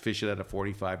fish it at a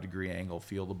 45-degree angle,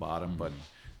 feel the bottom. But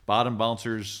bottom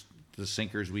bouncers, the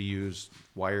sinkers we use,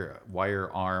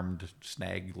 wire armed,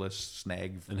 snagless.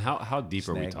 And how deep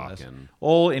are we talking?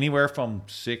 Oh, anywhere from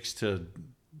 6 to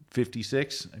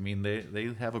 56. I mean,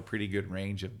 they have a pretty good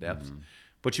range of depth.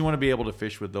 But you want to be able to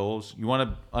fish with those. You want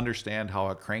to understand how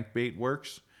a crankbait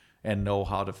works and know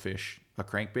how to fish a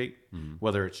crankbait,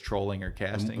 whether it's trolling or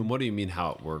casting. And what do you mean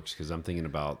how it works? Because I'm thinking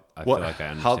about, I feel like I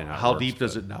understand how it works, deep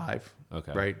does it dive?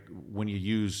 Okay. Right? When you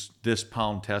use this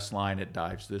pound test line, it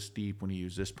dives this deep. When you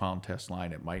use this pound test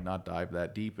line, it might not dive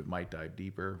that deep. It might dive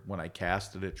deeper. When I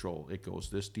cast it, it goes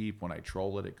this deep. When I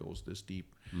troll it, it goes this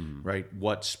deep. Right?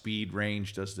 What speed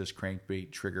range does this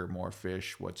crankbait trigger more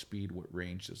fish? What speed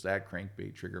range does that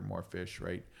crankbait trigger more fish?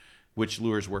 Right? Which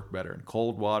lures work better in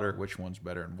cold water? Which one's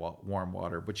better in warm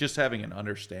water? But just having an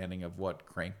understanding of what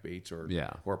crankbaits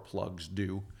or plugs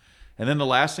do. And then the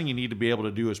last thing you need to be able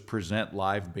to do is present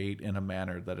live bait in a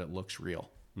manner that it looks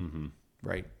real,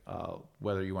 right?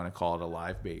 Whether you want to call it a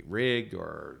live bait rig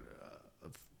or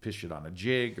fish it on a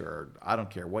jig, or I don't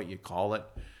care what you call it.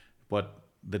 But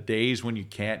the days when you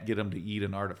can't get them to eat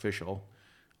an artificial,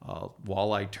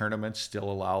 walleye tournaments still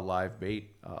allow live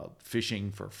bait.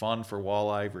 Fishing for fun for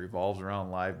walleye revolves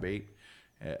around live bait.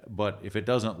 But if it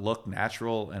doesn't look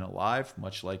natural and alive,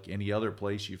 much like any other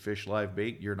place you fish live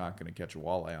bait, you're not going to catch a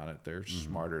walleye on it. They're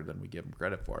smarter than we give them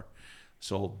credit for.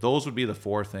 So those would be the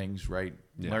 4 things, right?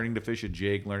 Yeah. Learning to fish a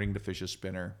jig, learning to fish a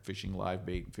spinner, fishing live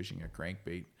bait, and fishing a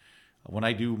crankbait. When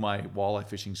I do my walleye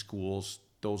fishing schools,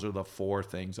 those are the 4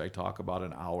 things I talk about,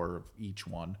 an hour of each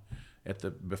one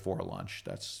before lunch.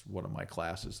 That's one of my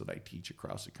classes that I teach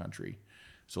across the country.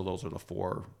 So those are the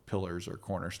 4 pillars or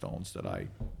cornerstones that I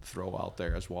throw out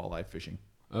there as walleye fishing.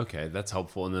 Okay, that's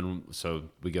helpful. And then, so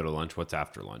we go to lunch. What's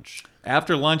after lunch?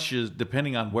 After lunch is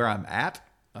depending on where I'm at.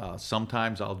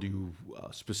 Sometimes I'll do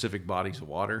specific bodies of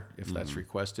water if that's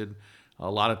requested.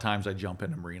 A lot of times I jump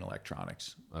into marine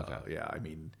electronics. Okay. Yeah, I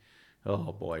mean,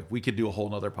 oh boy, we could do a whole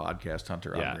nother podcast,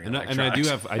 Hunter, on marine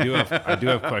electronics. And I do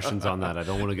have questions on that. I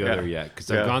don't want to go there yet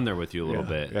because I've gone there with you a little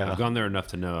bit. Yeah. I've gone there enough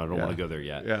to know I don't want to go there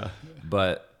yet. Yeah.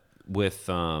 But with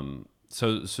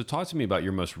so talk to me about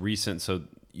your most recent. So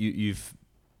you've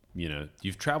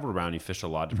traveled around. You fished a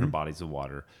lot of different bodies of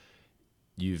water.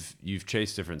 You've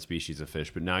chased different species of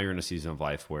fish, but now you're in a season of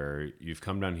life where you've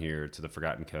come down here to the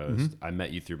Forgotten Coast. I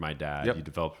met you through my dad. Yep. You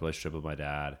developed a relationship with my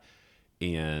dad.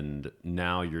 And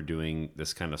now you're doing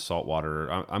this kind of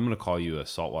saltwater. I'm going to call you a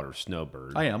saltwater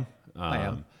snowbird. I am.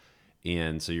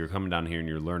 And so you're coming down here and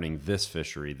you're learning this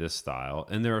fishery, this style,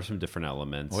 and there are some different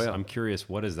elements. Oh, yeah. I'm curious,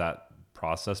 what has that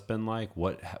process been like?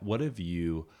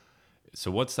 So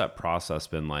what's that process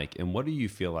been like? And what do you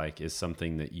feel like is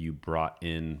something that you brought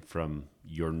in from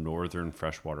your northern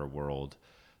freshwater world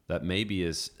that maybe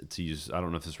is, to use, I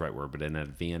don't know if this is the right word, but an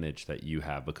advantage that you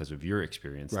have because of your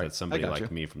experience that somebody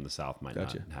like me from the South might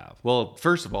not have? Well,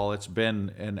 first of all, it's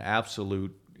been an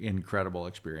absolute incredible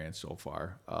experience so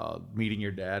far. Meeting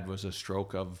your dad was a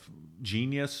stroke of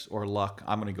genius or luck.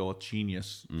 I'm going to go with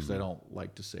genius because I don't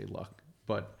like to say luck,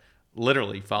 but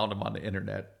literally found him on the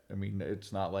internet. I mean,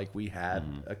 it's not like we had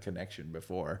a connection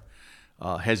before.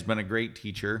 Has been a great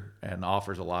teacher and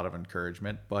offers a lot of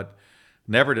encouragement, but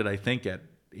never did I think at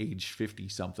age 50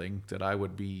 something that I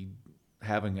would be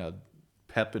having a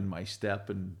pep in my step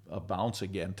and a bounce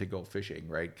again to go fishing,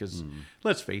 right? Because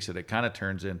let's face it kind of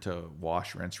turns into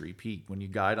wash, rinse, repeat. When you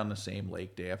guide on the same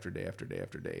lake day after day after day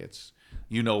after day, it's,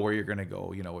 you know where you're going to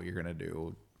go, you know what you're going to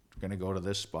do. We're going to go to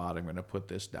this spot, I'm going to put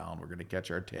this down, we're going to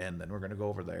catch our 10, then we're going to go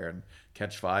over there and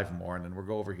catch 5 more, and then we'll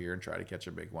go over here and try to catch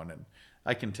a big one. And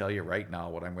I can tell you right now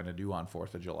what I'm going to do on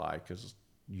 4th of July because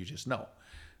you just know.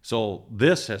 So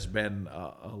this has been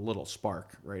a little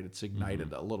spark, right? It's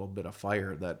ignited a little bit of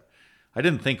fire that I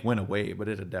didn't think went away, but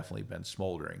it had definitely been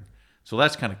smoldering. So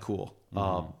that's kind of cool.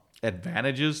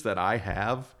 Advantages that I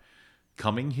have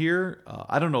coming here,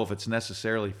 I don't know if it's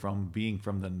necessarily from being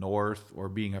from the north or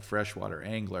being a freshwater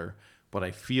angler, but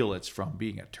I feel it's from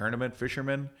being a tournament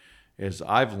fisherman, is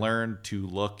I've learned to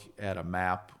look at a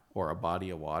map or a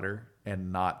body of water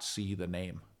and not see the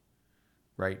name,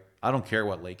 right? I don't care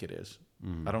what lake it is.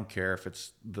 I don't care if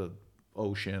it's the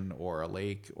ocean or a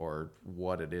lake or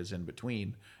what it is in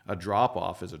between. A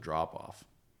drop-off is a drop-off.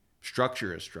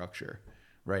 Structure is structure,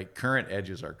 right? Current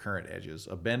edges are current edges.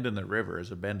 A bend in the river is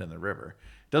a bend in the river.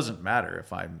 It doesn't matter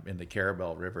if I'm in the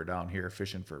Carabel River down here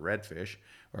fishing for redfish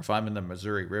or if I'm in the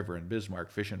Missouri River in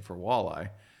Bismarck fishing for walleye.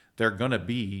 They're going to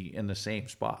be in the same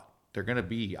spot. They're going to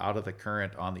be out of the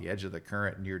current, on the edge of the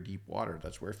current, near deep water.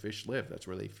 That's where fish live. That's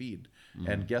where they feed.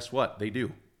 And guess what? They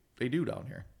do. They do down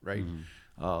here, right?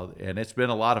 And it's been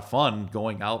a lot of fun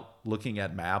going out, looking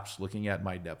at maps, looking at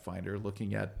my depth finder,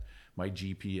 looking at my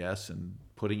GPS and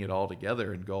putting it all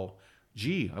together and go,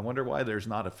 gee, I wonder why there's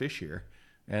not a fish here.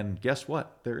 And guess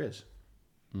what? There is.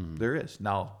 There is.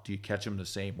 Now, do you catch them the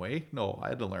same way? No, I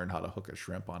had to learn how to hook a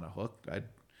shrimp on a hook.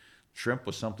 Shrimp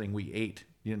was something we ate.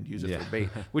 You didn't use it for bait,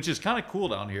 which is kind of cool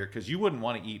down here because you wouldn't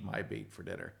want to eat my bait for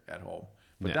dinner at home.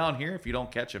 But down here, if you don't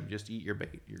catch them, just eat your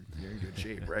bait. You're in good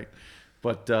shape, right?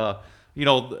 But,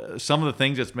 some of the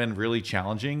things that's been really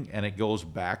challenging, and it goes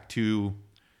back to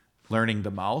learning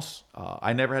the mouse.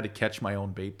 I never had to catch my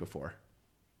own bait before,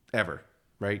 ever,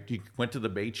 right? You went to the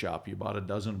bait shop, you bought a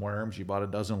dozen worms, you bought a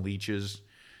dozen leeches,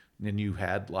 and then you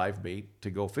had live bait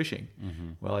to go fishing.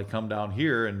 Well, I come down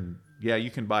here, and you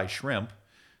can buy shrimp,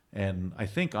 and I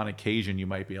think on occasion you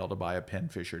might be able to buy a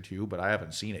pinfish or two, but I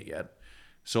haven't seen it yet.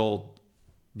 So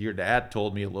your dad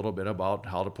told me a little bit about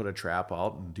how to put a trap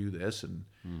out and do this. And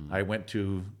I went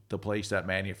to the place that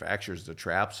manufactures the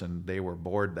traps, and they were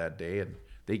bored that day. And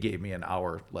they gave me an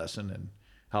hour lesson in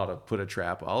how to put a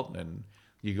trap out. And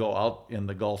You go out in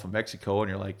the Gulf of Mexico and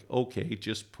you're like, okay,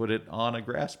 just put it on a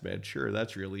grass bed. Sure,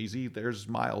 that's real easy. There's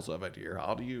miles of it here.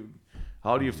 How do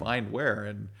you find where?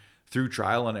 And through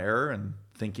trial and error and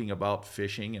thinking about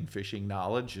fishing and fishing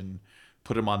knowledge, and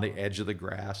put them on the edge of the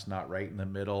grass, not right in the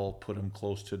middle, put them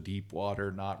close to deep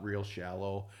water, not real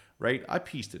shallow, right? I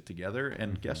pieced it together,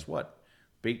 and guess what?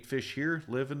 Bait fish here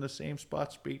live in the same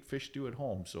spots bait fish do at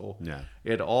home. So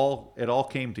it all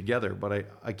came together. But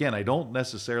I don't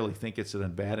necessarily think it's an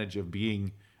advantage of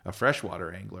being a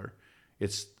freshwater angler.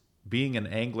 It's being an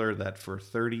angler that for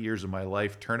 30 years of my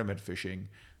life tournament fishing,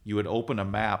 you would open a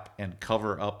map and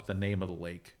cover up the name of the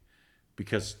lake,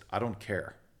 because I don't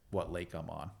care what lake I'm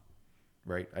on,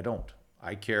 right? I don't.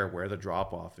 I care where the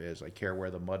drop off is. I care where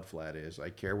the mud flat is.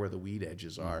 I care where the weed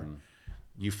edges are.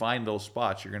 You find those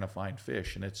spots, you're going to find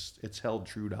fish, and it's held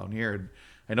true down here. And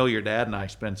I know your dad and I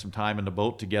spend some time in the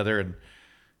boat together, and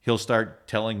he'll start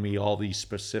telling me all these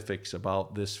specifics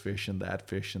about this fish and that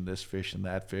fish and this fish and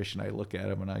that fish, and I look at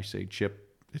him and I say,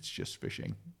 Chip, it's just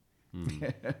fishing.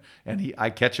 And I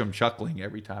catch him chuckling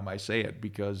every time I say it,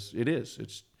 because it is.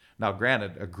 It's now,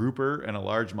 granted, a grouper and a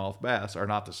largemouth bass are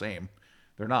not the same.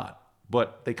 They're not,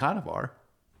 but they kind of are.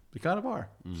 They kind of are.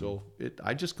 So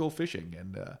I just go fishing,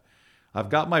 and I've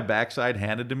got my backside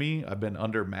handed to me. I've been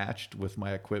undermatched with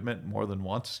my equipment more than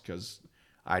once because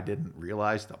I didn't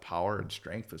realize the power and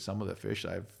strength of some of the fish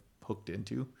I've hooked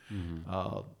into.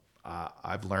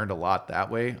 I've learned a lot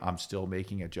that way. I'm still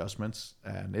making adjustments,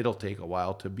 and it'll take a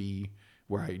while to be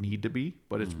where I need to be,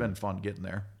 but it's been fun getting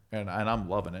there, and I'm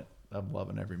loving it. I'm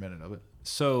loving every minute of it.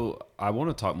 So I want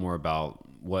to talk more about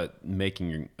what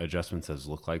making adjustments has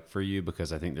looked like for you,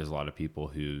 because I think there's a lot of people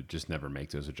who just never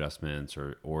make those adjustments,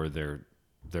 or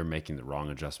they're making the wrong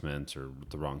adjustments or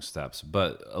the wrong steps.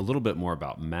 But a little bit more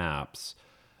about maps.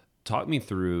 Talk me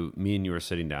through, me and you are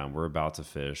sitting down, we're about to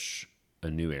fish a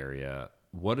new area.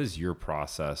 What is your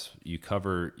process? You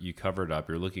cover it up,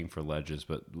 you're looking for ledges,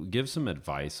 but give some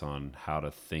advice on how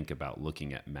to think about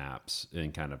looking at maps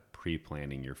and kind of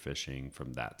pre-planning your fishing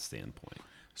from that standpoint.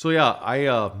 So yeah,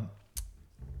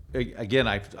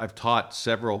 I've taught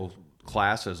several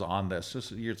classes on this.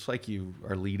 It's like you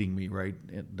are leading me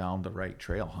right down the right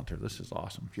trail, Hunter. This is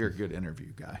awesome. You're a good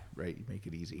interview guy, right? You make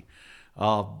it easy.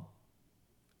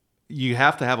 You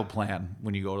have to have a plan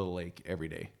when you go to the lake every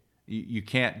day. You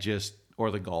can't just,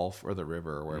 or the Gulf or the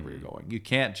river or wherever you're going. You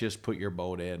can't just put your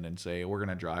boat in and say, we're going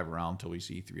to drive around till we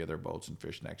see 3 other boats and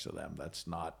fish next to them. That's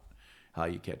not how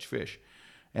you catch fish.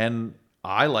 And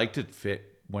I like to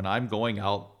fit when I'm going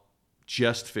out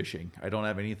just fishing. I don't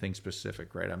have anything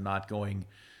specific, right? I'm not going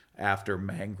after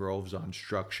mangroves on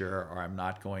structure, or I'm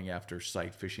not going after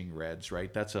sight fishing reds,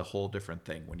 right? That's a whole different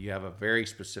thing. When you have a very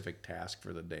specific task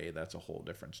for the day, that's a whole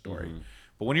different story.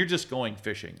 But when you're just going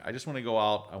fishing, I just want to go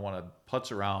out, I want to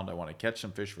putz around, I want to catch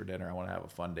some fish for dinner, I want to have a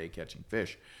fun day catching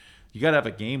fish. You got to have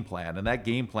a game plan, and that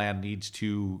game plan needs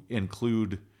to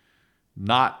include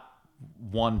not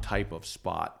one type of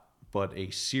spot, but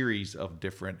a series of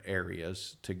different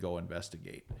areas to go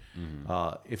investigate.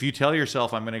 If you tell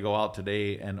yourself, I'm going to go out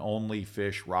today and only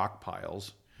fish rock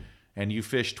piles, and you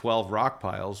fish 12 rock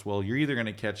piles, well, you're either going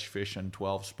to catch fish in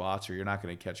 12 spots, or you're not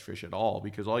going to catch fish at all,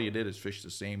 because all you did is fish the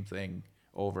same thing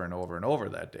over and over and over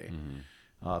that day.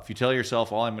 If you tell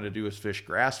yourself, all I'm going to do is fish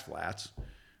grass flats,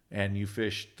 and you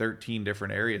fish 13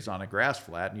 different areas on a grass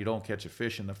flat, and you don't catch a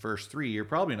fish in the first 3, you're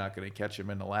probably not going to catch them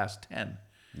in the last 10.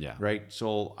 Yeah. Right.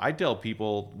 So I tell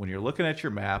people, when you're looking at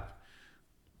your map,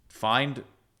 find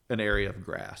an area of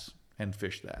grass and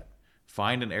fish that.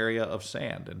 Find an area of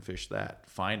sand and fish that.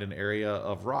 Find an area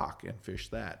of rock and fish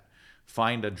that.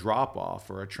 Find a drop off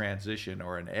or a transition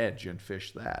or an edge and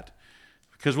fish that.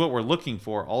 Because what we're looking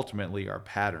for ultimately are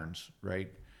patterns,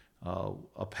 right?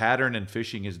 A pattern in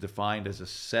fishing is defined as a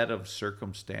set of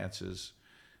circumstances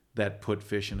that put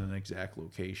fish in an exact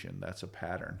location. That's a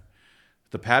pattern.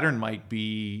 The pattern might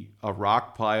be a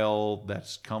rock pile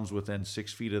that comes within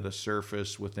 6 feet of the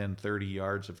surface, within 30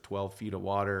 yards of 12 feet of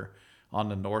water on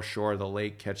the north shore of the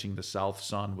lake, catching the south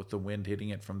sun with the wind hitting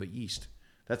it from the east.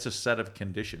 That's a set of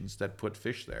conditions that put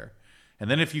fish there. And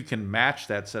then if you can match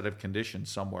that set of conditions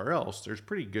somewhere else, there's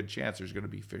pretty good chance there's going to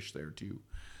be fish there too.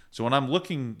 So when I'm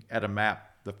looking at a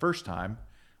map the first time,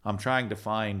 I'm trying to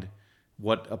find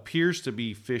what appears to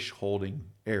be fish holding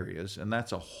areas, and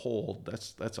that's a whole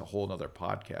other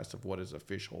podcast of what is a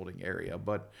fish holding area.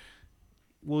 But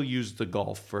we'll use the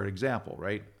Gulf for an example,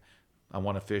 right? I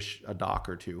want to fish a dock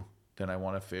or two, then I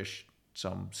want to fish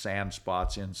some sand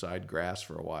spots inside grass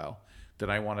for a while,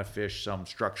 then I want to fish some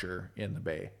structure in the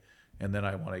bay, and then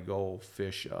I want to go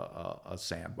fish a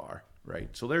sandbar, right?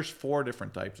 So there's 4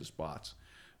 different types of spots.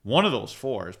 One of those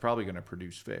 4 is probably going to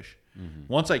produce fish.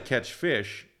 Once I catch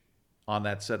fish on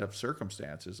that set of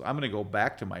circumstances, I'm going to go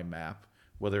back to my map,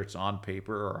 whether it's on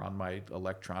paper or on my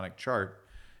electronic chart,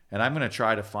 and I'm going to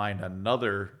try to find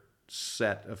another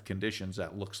set of conditions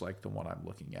that looks like the one I'm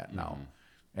looking at now.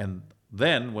 And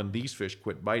then when these fish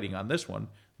quit biting on this one,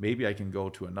 maybe I can go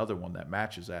to another one that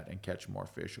matches that and catch more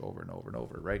fish over and over and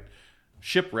over, right?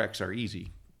 Shipwrecks are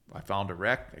easy. I found a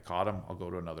wreck, I caught them, I'll go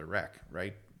to another wreck,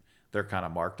 right? They're kind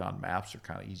of marked on maps, they're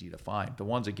kind of easy to find. The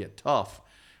ones that get tough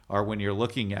are when you're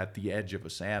looking at the edge of a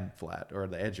sand flat or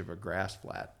the edge of a grass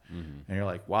flat. And you're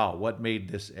like, wow, what made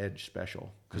this edge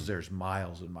special? Because there's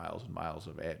miles and miles and miles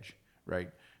of edge, right?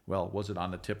 Well, was it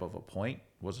on the tip of a point?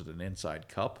 Was it an inside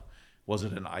cup? Was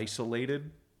it an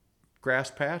isolated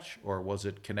grass patch, or was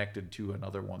it connected to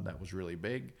another one that was really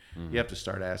big? You have to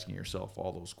start asking yourself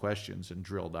all those questions and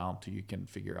drill down till you can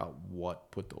figure out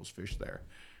what put those fish there.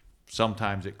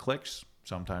 Sometimes it clicks,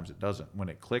 sometimes it doesn't. When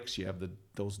it clicks, you have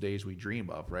those days we dream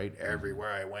of, right? Everywhere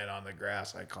I went on the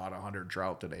grass, I caught 100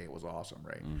 trout today. It was awesome,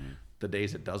 right? The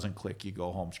days it doesn't click, you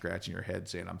go home scratching your head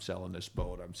saying, I'm selling this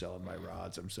boat, I'm selling my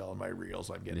rods, I'm selling my reels,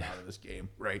 I'm getting out of this game,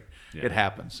 right? It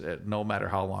happens. No matter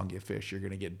how long you fish, you're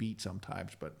going to get beat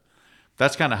sometimes. But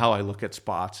that's kind of how I look at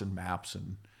spots and maps.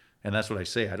 And that's what I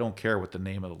say. I don't care what the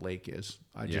name of the lake is.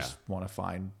 I just want to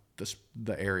find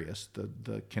the areas,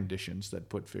 the conditions that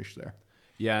put fish there.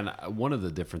 Yeah, and one of the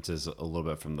differences a little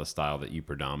bit from the style that you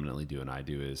predominantly do and I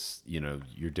do is,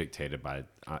 you're dictated by,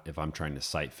 if I'm trying to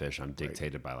sight fish, I'm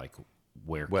dictated by like,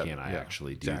 where can I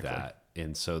actually do that?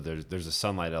 And so there's a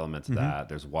sunlight element to that.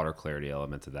 There's a water clarity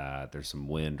element to that. There's some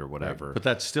wind or whatever. Right. But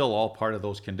that's still all part of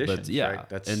those conditions, right?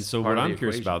 That's and so what I'm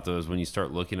curious about though is when you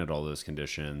start looking at all those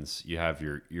conditions, you have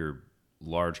your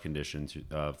large conditions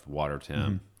of water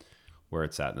temp, where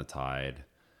it's at in the tide,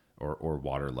 or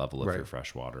water level if you're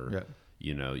freshwater. Yeah.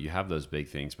 You have those big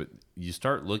things, but you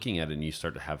start looking at it and you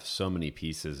start to have so many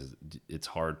pieces. It's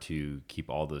hard to keep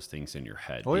all those things in your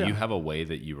head. Do you have a way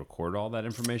that you record all that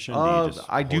information?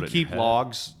 I do keep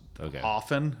logs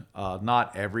often,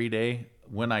 not every day.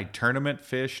 When I tournament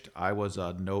fished, I was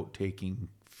a note-taking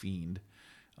fiend.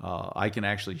 I can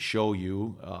actually show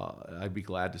you. I'd be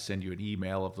glad to send you an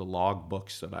email of the log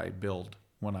books that I built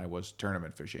when I was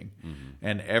tournament fishing.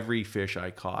 And every fish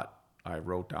I caught, I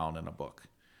wrote down in a book.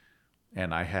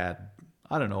 And I had,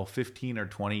 15 or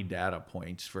 20 data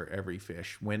points for every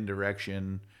fish. Wind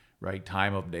direction, right,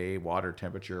 time of day, water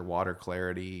temperature, water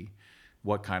clarity,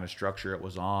 what kind of structure it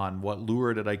was on, what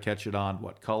lure did I catch it on,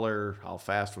 what color, how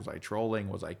fast was I trolling,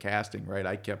 was I casting, right?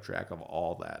 I kept track of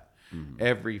all that.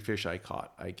 Every fish I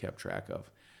caught, I kept track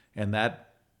of. And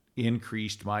that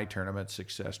increased my tournament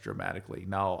success dramatically.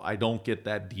 Now, I don't get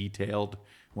that detailed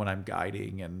when I'm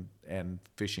guiding and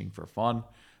fishing for fun.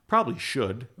 Probably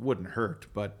should. It wouldn't hurt.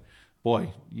 But,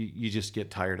 boy, you just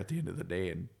get tired at the end of the day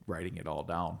and writing it all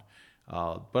down.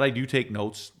 But I do take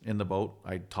notes in the boat.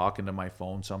 I talk into my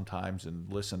phone sometimes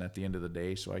and listen at the end of the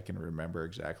day so I can remember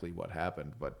exactly what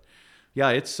happened. But,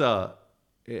 yeah, it's the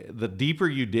deeper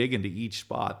you dig into each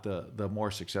spot, the more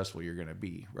successful you're going to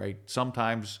be, right?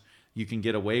 Sometimes you can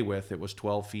get away with it was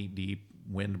 12 feet deep,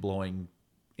 wind blowing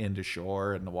into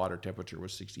shore, and the water temperature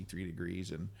was 63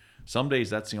 degrees. And some days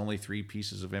that's the only 3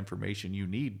 pieces of information you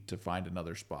need to find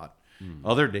another spot.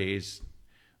 Other days,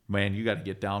 man, you got to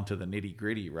get down to the nitty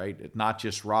gritty, right? Not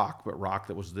just rock, but rock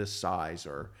that was this size,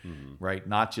 or right,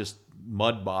 not just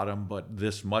mud bottom, but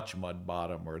this much mud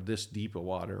bottom, or this deep of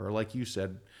water, or like you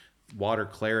said, water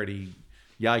clarity.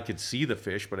 Yeah, I could see the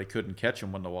fish, but I couldn't catch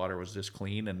them when the water was this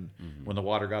clean. And when the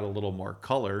water got a little more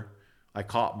color, I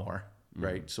caught more,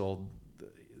 right? So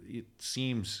it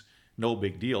seems no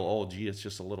big deal. Oh, gee, it's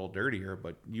just a little dirtier.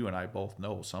 But you and I both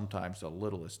know sometimes the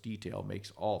littlest detail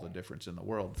makes all the difference in the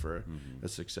world for a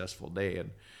successful day.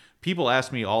 And people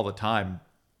ask me all the time,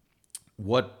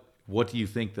 what do you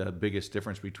think the biggest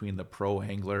difference between the pro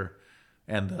angler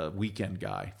and the weekend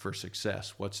guy for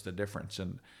success? What's the difference?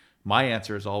 And my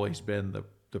answer has always been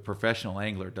the professional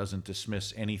angler doesn't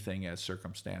dismiss anything as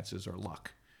circumstances or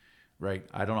luck, right?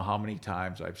 I don't know how many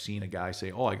times I've seen a guy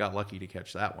say, oh, I got lucky to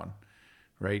catch that one,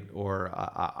 right? Or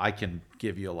I can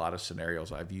give you a lot of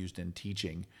scenarios I've used in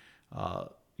teaching.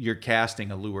 You're casting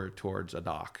a lure towards a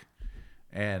dock,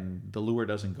 and the lure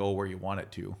doesn't go where you want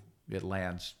it to. It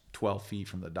lands 12 feet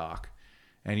from the dock,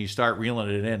 and you start reeling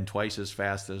it in twice as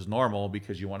fast as normal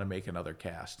because you want to make another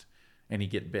cast, and you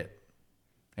get bit.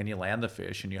 And you land the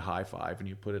fish and you high five and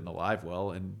you put it in a live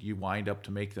well and you wind up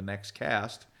to make the next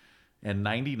cast. And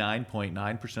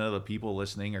 99.9% of the people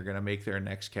listening are going to make their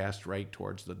next cast right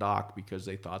towards the dock because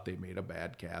they thought they made a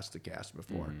bad cast the cast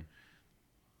before.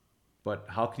 But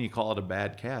how can you call it a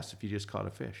bad cast if you just caught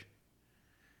a fish?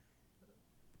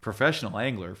 professional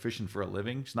angler fishing for a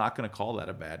living is not going to call that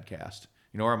a bad cast.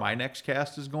 You know where my next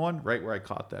cast is going? Right where I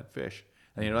caught that fish.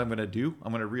 And you know what I'm going to do?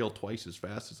 I'm going to reel twice as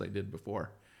fast as I did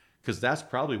before, because that's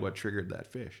probably what triggered that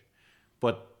fish.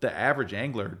 But the average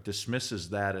angler dismisses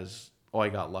that as, oh, I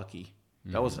got lucky.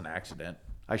 That was an accident.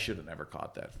 I should have never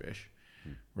caught that fish,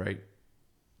 right?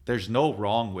 There's no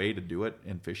wrong way to do it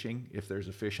in fishing if there's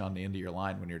a fish on the end of your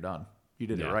line when you're done. You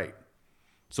did it right.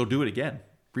 So do it again.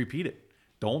 Repeat it.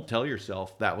 Don't tell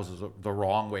yourself that was the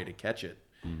wrong way to catch it,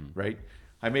 right?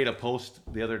 I made a post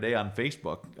the other day on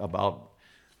Facebook about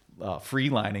free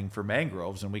lining for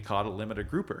mangroves, and we caught a limited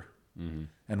grouper.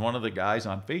 And one of the guys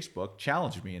on Facebook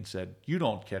challenged me and said, you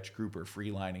don't catch grouper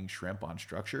free lining shrimp on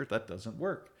structure. That doesn't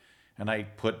work. And I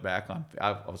put back on,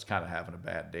 I was kind of having a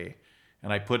bad day.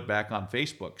 And I put back on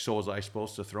Facebook, so was I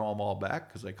supposed to throw them all back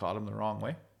because I caught them the wrong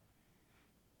way?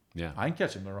 Yeah. I didn't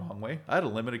catch them the wrong way. I had a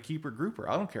limited keeper grouper.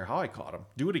 I don't care how I caught them.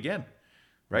 Do it again,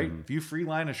 right? If you free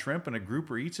line a shrimp and a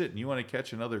grouper eats it and you want to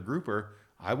catch another grouper,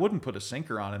 I wouldn't put a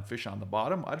sinker on and fish on the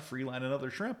bottom. I'd free line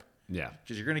another shrimp. Yeah.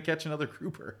 Because you're going to catch another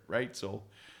grouper, right? So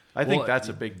I think that's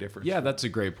a big difference. Yeah, that's a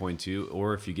great point too.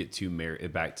 Or if you get too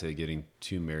married, back to getting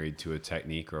too married to a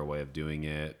technique or a way of doing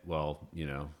it, well, you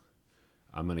know,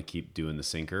 I'm going to keep doing the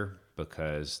sinker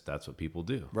because that's what people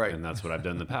do. Right. And that's what I've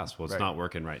done in the past. Well, it's not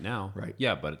working right now. Right.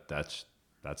 Yeah, but that's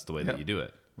the way that you do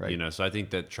it. Right. You know, so I think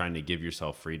that trying to give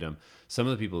yourself freedom, some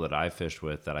of the people that I fished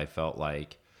with that I felt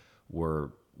like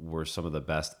were some of the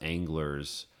best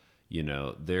anglers, you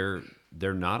know, they're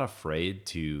not afraid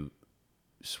to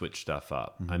switch stuff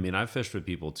up. I mean, I've fished with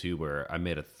people too where I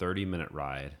made a 30-minute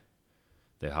ride.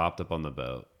 They hopped up on the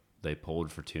boat, they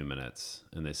pulled for 2 minutes,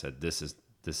 and they said, this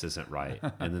isn't right.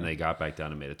 And then they got back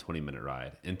down and made a 20-minute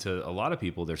ride. And to a lot of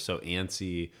people, they're so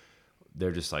antsy.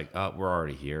 They're just like, oh, we're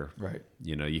already here. Right.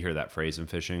 You know, you hear that phrase in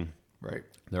fishing. Right.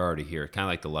 They're already here. Kind of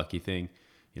like the lucky thing.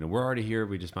 You know, we're already here.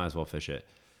 We just might as well fish it.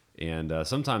 And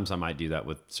sometimes I might do that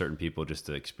with certain people just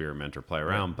to experiment or play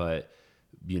around. But,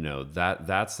 you know,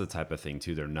 that's the type of thing,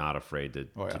 too. They're not afraid to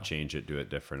change it, do it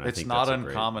different. It's not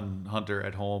uncommon, Hunter,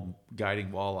 at home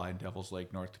guiding walleye in Devil's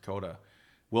Lake, North Dakota.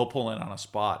 We'll pull in on a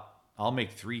spot. I'll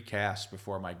make 3 casts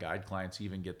before my guide clients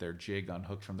even get their jig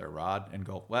unhooked from their rod and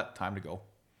go, well, time to go.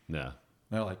 Yeah. And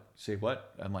they're like, say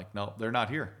what? I'm like, no, they're not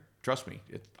here. Trust me.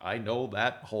 I know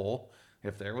that hole.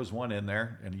 If there was one in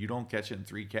there and you don't catch it in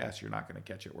 3 casts, you're not going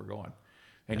to catch it. We're going.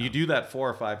 And you do that 4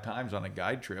 or 5 times on a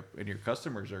guide trip, and your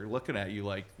customers are looking at you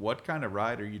like, what kind of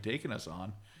ride are you taking us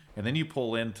on? And then you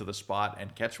pull into the spot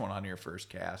and catch one on your first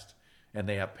cast, and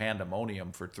they have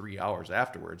pandemonium for 3 hours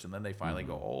afterwards. And then they finally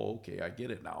go, oh, okay, I get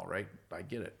it now, right? I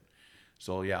get it.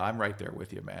 So, yeah, I'm right there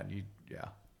with you, man.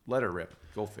 Let her rip.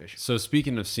 Go fish. So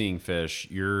speaking of seeing fish,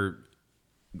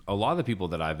 a lot of the people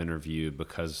that I've interviewed,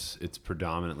 because it's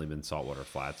predominantly been saltwater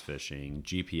flats fishing,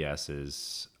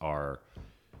 GPSs are,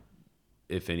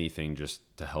 if anything, just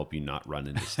to help you not run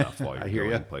into stuff while you're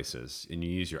going places. And you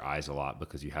use your eyes a lot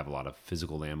because you have a lot of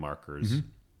physical land markers. And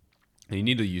you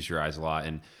need to use your eyes a lot.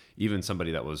 And even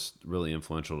somebody that was really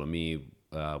influential to me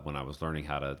when I was learning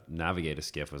how to navigate a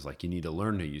skiff was like, you need to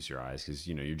learn to use your eyes because,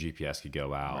 you know, your GPS could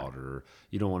go out or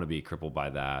you don't want to be crippled by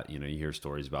that. You know, you hear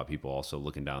stories about people also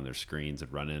looking down their screens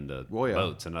and run into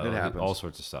boats and all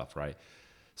sorts of stuff, right?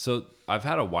 So I've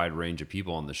had a wide range of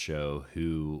people on the show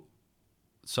who,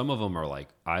 some of them are like,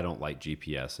 I don't like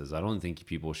GPSs. I don't think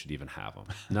people should even have them.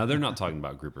 Now, they're not talking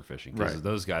about grouper fishing because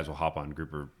those guys will hop on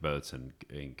grouper boats and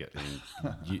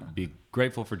be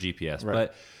grateful for GPS. Right.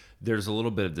 But there's a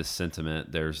little bit of this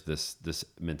sentiment. There's this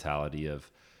mentality of,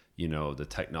 you know, the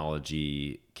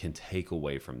technology can take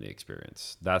away from the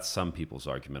experience. That's some people's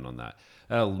argument on that.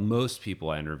 Most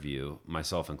people I interview,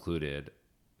 myself included,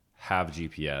 have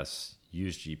GPS,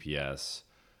 use GPS.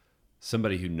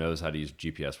 Somebody who knows how to use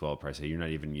GPS well will probably say, you're not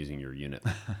even using your unit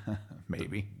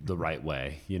maybe the right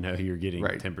way. You know, you're getting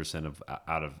 10%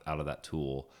 out of that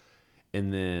tool.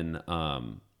 And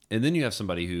then you have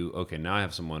somebody who, okay, now I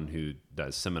have someone who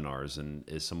does seminars and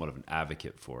is somewhat of an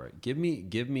advocate for it. Give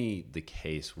me the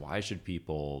case. Why should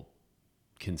people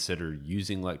consider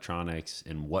using electronics,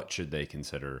 and what should they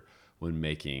consider when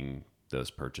making those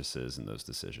purchases and those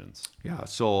decisions? Yeah,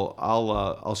 so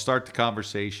I'll start the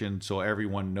conversation so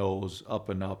everyone knows up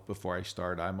and up before I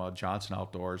start. I'm a Johnson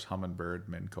Outdoors, Humminbird,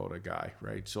 Minn Kota guy,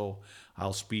 right? So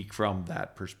I'll speak from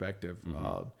that perspective.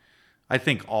 I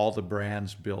think all the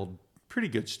brands build pretty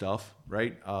good stuff,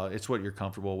 right? It's what you're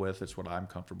comfortable with. It's what I'm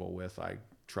comfortable with. I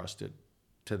trust it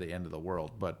to the end of the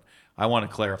world. But I want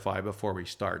to clarify before we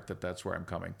start that that's where I'm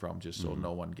coming from, just so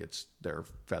no one gets their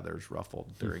feathers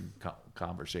ruffled during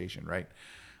conversation, right?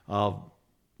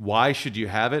 Why should you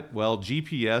have it? Well,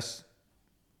 GPS,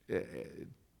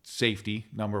 safety,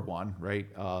 number one, right?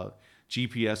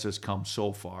 GPS has come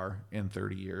so far in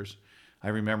 30 years. I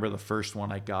remember the first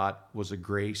one I got was a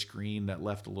gray screen that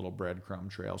left a little breadcrumb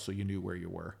trail so you knew where you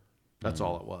were. That's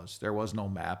all it was. There was no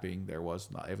mapping. It was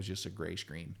just a gray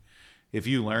screen. If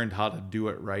you learned how to do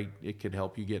it right, it could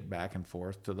help you get back and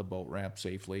forth to the boat ramp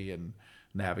safely and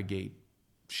navigate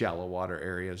shallow water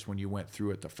areas when you went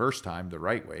through it the first time the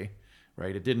right way,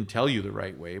 right? It didn't tell you the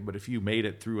right way, but if you made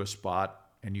it through a spot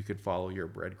and you could follow your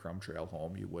breadcrumb trail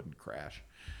home, you wouldn't crash.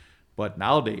 But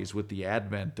nowadays, with the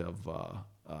advent of,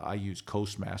 I use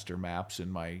Coastmaster maps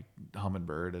in my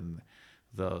Humminbird, and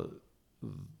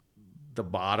the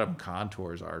bottom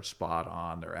contours are spot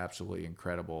on. They're absolutely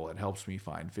incredible. It helps me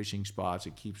find fishing spots.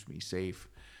 It keeps me safe,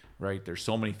 right? There's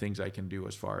so many things I can do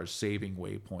as far as saving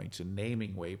waypoints and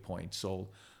naming waypoints. So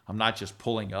I'm not just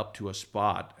pulling up to a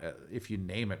spot. If you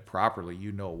name it properly,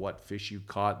 you know what fish you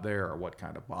caught there or what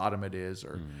kind of bottom it is,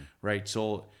 or right.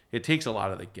 So it takes a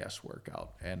lot of the guesswork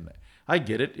out. And I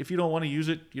get it. If you don't want to use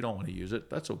it, you don't want to use it.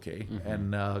 That's okay.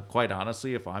 And quite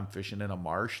honestly, if I'm fishing in a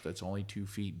marsh that's only 2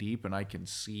 feet deep and I can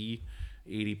see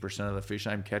 80% of the fish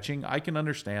I'm catching, I can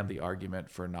understand the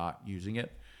argument for not using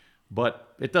it.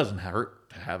 But it doesn't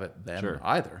hurt to have it then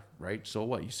either, right? So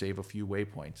what? You save a few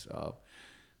waypoints.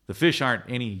 The fish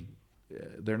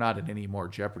they're not in any more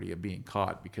jeopardy of being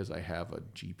caught because I have a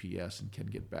GPS and can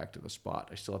get back to the spot.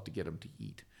 I still have to get them to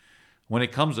eat. When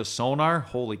it comes to sonar,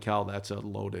 holy cow, that's a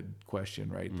loaded question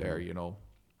right there. You know,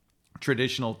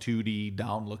 traditional 2D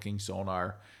down-looking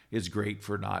sonar is great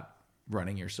for not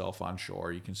running yourself on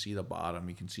shore. You can see the bottom.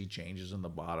 You can see changes in the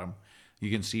bottom.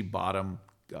 You can see bottom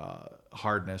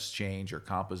hardness change or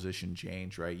composition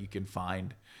change, right? You can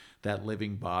find that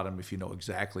living bottom if you know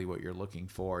exactly what you're looking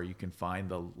for. You can find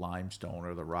the limestone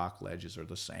or the rock ledges or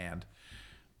the sand.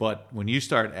 But when you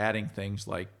start adding things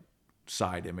like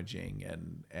side imaging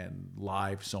and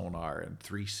live sonar and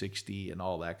 360 and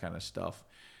all that kind of stuff,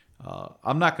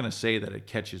 I'm not going to say that it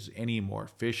catches any more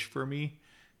fish for me.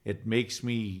 It makes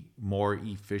me more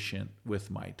efficient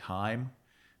with my time,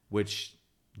 which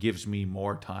gives me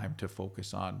more time to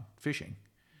focus on fishing.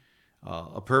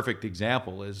 A perfect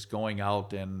example is going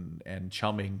out and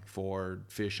chumming for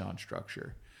fish on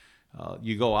structure.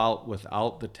 You go out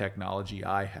without the technology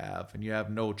I have, and you have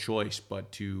no choice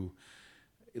but to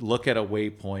look at a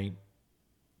waypoint,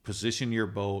 position your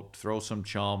boat, throw some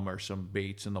chum or some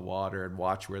baits in the water and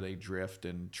watch where they drift,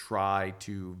 and try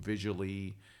to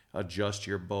visually adjust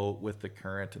your boat with the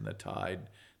current and the tide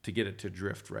to get it to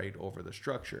drift right over the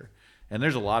structure. And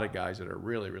there's a lot of guys that are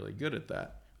really, really good at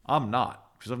that. I'm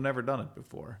not, because I've never done it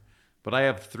before. But I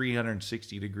have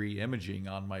 360-degree imaging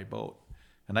on my boat.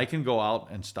 And I can go out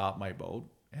and stop my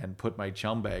boat and put my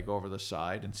chum bag over the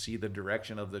side and see the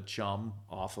direction of the chum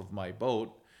off of my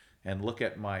boat and look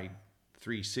at my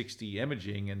 360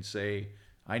 imaging and say,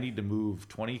 I need to move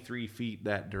 23 feet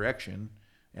that direction,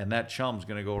 and that chum's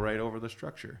going to go right over the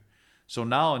structure. So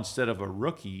now, instead of a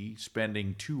rookie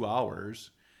spending 2 hours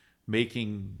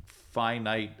making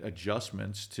finite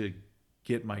adjustments to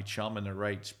get my chum in the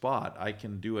right spot, I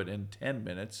can do it in 10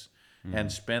 minutes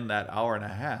and spend that hour and a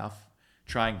half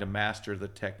trying to master the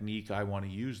technique I want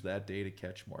to use that day to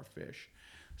catch more fish.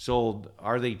 So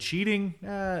are they cheating?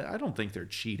 I don't think they're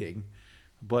cheating,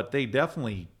 but they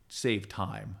definitely save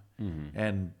time.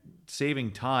 And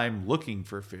saving time looking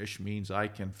for fish means I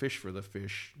can fish for the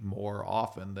fish more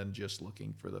often than just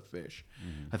looking for the fish.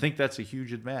 I think that's a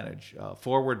huge advantage.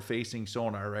 Forward-facing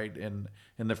sonar, right? In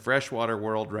the freshwater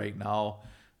world right now,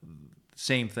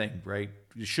 same thing, right?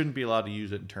 You shouldn't be allowed to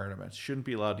use it in tournaments. Shouldn't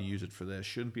be allowed to use it for this.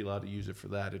 Shouldn't be allowed to use it for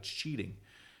that. It's cheating.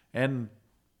 And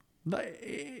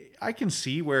I can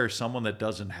see where someone that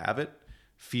doesn't have it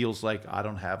feels like I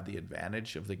don't have the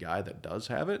advantage of the guy that does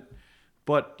have it.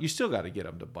 But you still got to get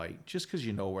them to bite. Just because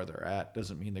you know where they're at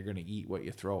doesn't mean they're going to eat what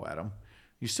you throw at them.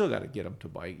 You still got to get them to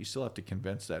bite. You still have to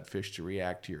convince that fish to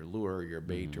react to your lure or your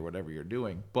bait or whatever you're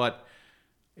doing. But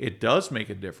it does make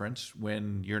a difference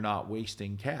when you're not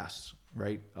wasting casts,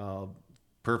 right?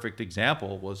 Perfect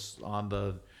example was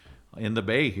in the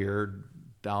bay here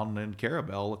down in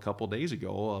Carabel a couple days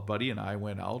ago. A buddy and I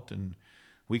went out and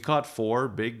we caught 4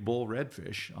 big bull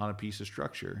redfish on a piece of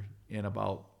structure in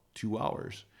about 2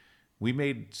 hours. We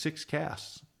made 6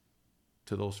 casts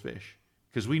to those fish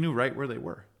because we knew right where they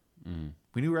were.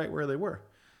 We knew right where they were.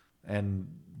 And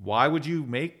why would you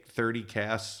make 30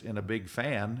 casts in a big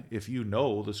fan if you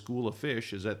know the school of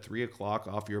fish is at 3 o'clock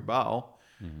off your bow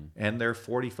and they're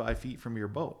 45 feet from your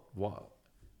boat?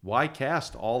 Why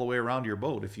cast all the way around your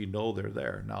boat if you know they're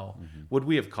there? Now, would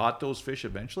we have caught those fish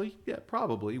eventually? Yeah,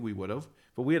 probably we would have.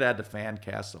 But we had to fan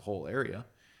cast the whole area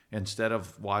instead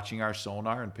of watching our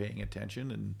sonar and paying attention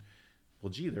and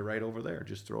Well, gee, they're right over there.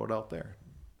 Just throw it out there.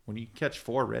 When you catch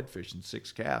 4 redfish in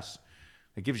 6 casts,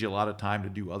 it gives you a lot of time to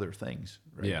do other things,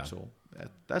 right? Yeah. So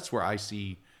that's where I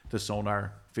see the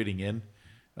sonar fitting in.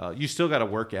 You still got to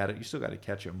work at it. You still got to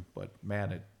catch them, but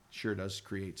man, it sure does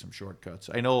create some shortcuts.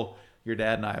 I know your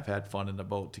dad and I have had fun in the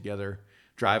boat together,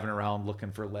 driving around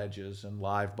looking for ledges and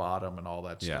live bottom and all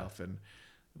that stuff. And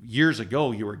years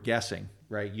ago, you were guessing,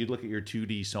 right? You'd look at your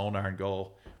 2D sonar and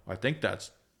go, I think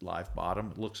that's live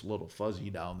bottom. It looks a little fuzzy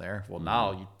down there. Well,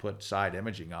 now you put side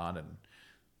imaging on and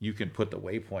you can put the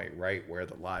waypoint right where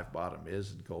the live bottom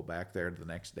is and go back there the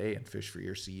next day and fish for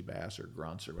your sea bass or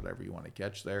grunts or whatever you want to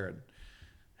catch there and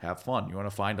have fun. You want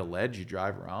to find a ledge, you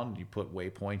drive around and you put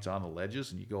waypoints on the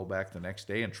ledges and you go back the next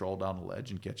day and troll down the ledge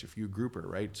and catch a few grouper,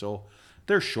 right? So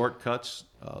they're shortcuts.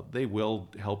 They will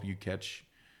help you catch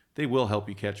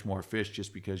more fish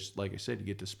just because, like I said, you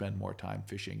get to spend more time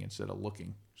fishing instead of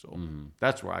looking. So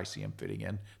that's where I see them fitting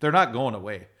in. They're not going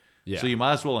away. Yeah. So you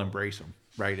might as well embrace them,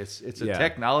 right? It's a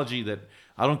technology that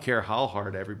I don't care how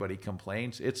hard everybody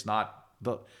complains. It's not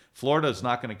Florida's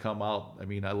not going to come out. I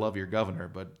mean, I love your governor,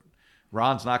 but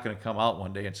Ron's not going to come out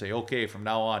one day and say, okay, from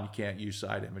now on, you can't use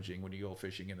side imaging when you go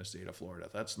fishing in the state of Florida.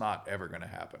 That's not ever going to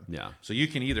happen. Yeah. So you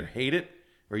can either hate it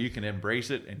or you can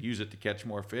embrace it and use it to catch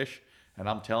more fish. And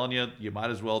I'm telling you, you might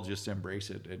as well just embrace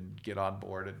it and get on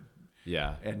board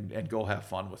and go have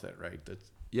fun with it, right?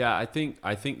 I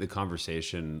think the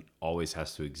conversation always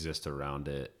has to exist around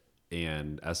it.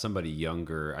 And as somebody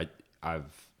younger,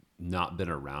 I've not been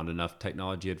around enough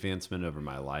technology advancement over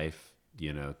my life,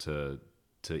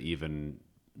 to even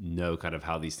know kind of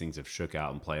how these things have shook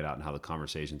out and played out and how the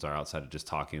conversations are outside of just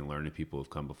talking and learning people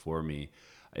who've come before me.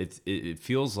 It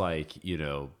feels like,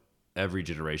 every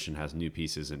generation has new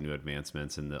pieces and new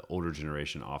advancements, and the older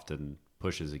generation often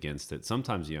pushes against it.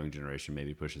 Sometimes the young generation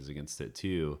maybe pushes against it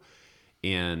too.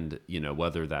 And,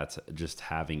 whether that's just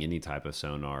having any type of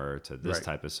sonar to this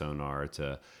type of sonar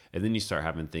and then you start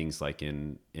having things like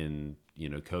in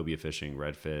cobia fishing,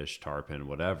 redfish, tarpon,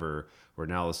 whatever, where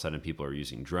now all of a sudden people are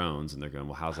using drones and they're going,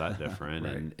 well, how's that different?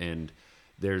 Right.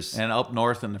 And up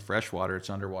north in the freshwater,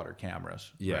 it's underwater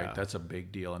cameras. Yeah. Right? That's a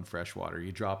big deal in freshwater.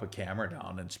 You drop a camera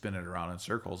down and spin it around in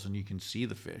circles and you can see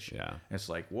the fish. Yeah. It's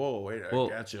like, whoa, wait,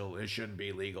 it shouldn't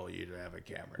be legal. You to have a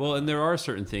camera. Well, and there are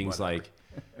certain things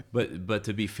but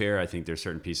to be fair, I think there's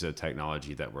certain pieces of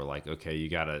technology that we're like, okay,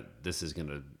 this is going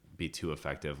to be too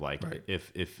effective. Like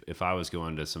if I was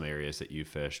going to some areas that you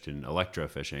fished in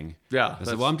electrofishing, I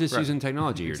said, well, I'm just using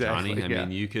technology here, exactly, Johnny. I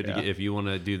mean, you could, if you want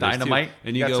to do this dynamite, too,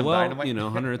 and you go, well, dynamite?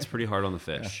 Hunter, it's pretty hard on the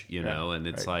fish, and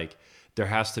it's like, there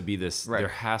has to be this,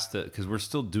 because we're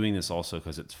still doing this also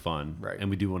because it's fun, right? And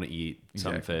we do want to eat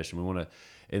some fish, and we want to,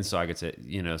 and so I could say,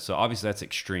 so obviously that's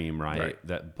extreme, right?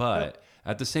 But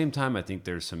at the same time, I think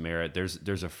there's some merit.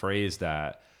 There's a phrase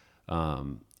that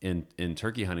in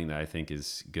turkey hunting that I think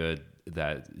is good,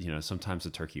 that sometimes the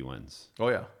turkey wins. Oh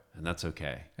yeah. And that's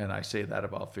okay. And I say that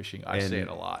about fishing. I say it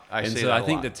a lot. I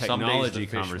think the technology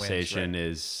conversation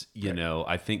is,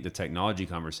 I think the technology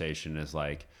conversation is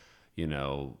like,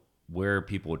 where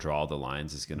people draw the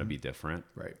lines is going to be different.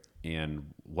 Right.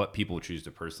 And what people choose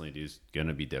to personally do is going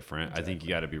to be different. Exactly. I think you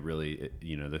got to be really,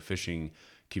 the fishing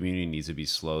community needs to be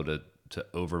slow to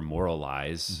over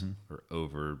moralize or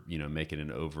over, make it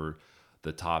an over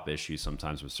the top issue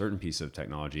sometimes with certain pieces of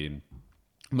technology.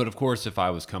 But of course, if I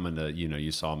was coming to,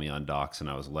 you saw me on docks and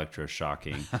I was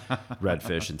electroshocking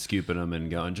redfish and scooping them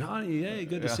and going, Johnny, hey,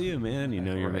 good to see you, man.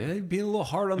 You're being a little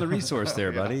hard on the resource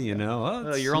there, buddy.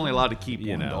 You're only allowed to keep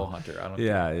one, though, Hunter. I don't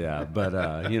yeah.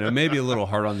 But, maybe a little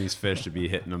hard on these fish to be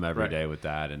hitting them every day with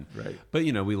that. But,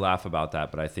 we laugh about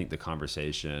that. But I think the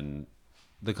conversation's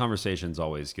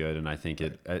always good. And I think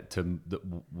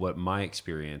what my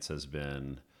experience has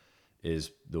been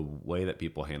is the way that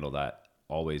people handle that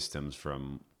always stems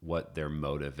from what their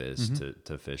motive is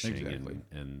to fishing. Exactly.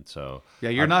 And so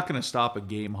you're not going to stop a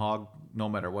game hog no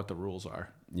matter what the rules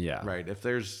are. Yeah. Right. If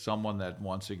there's someone that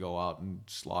wants to go out and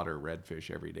slaughter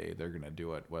redfish every day, they're going to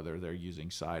do it, whether they're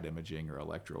using side imaging or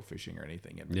electrofishing or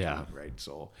anything in between. Yeah. Right.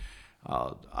 So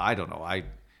I don't know.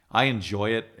 I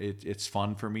enjoy it. It's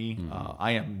fun for me.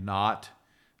 I'm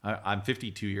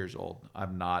 52 years old.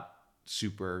 I'm not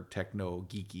super techno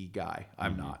geeky guy.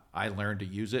 I'm not. I learned to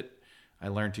use it. I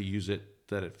learned to use it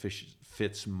that it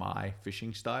fits my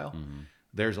fishing style.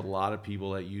 There's a lot of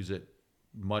people that use it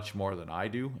much more than I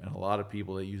do, and a lot of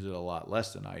people that use it a lot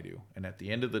less than I do. And at the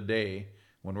end of the day,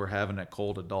 when we're having a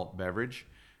cold adult beverage,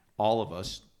 all of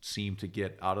us seem to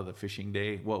get out of the fishing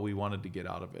day what we wanted to get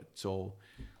out of it. So,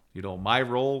 my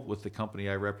role with the company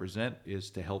I represent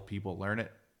is to help people learn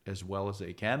it as well as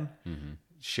they can.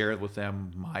 share with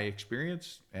them my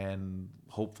experience, and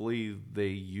hopefully they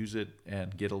use it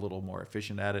and get a little more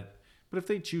efficient at it. But if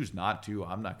they choose not to,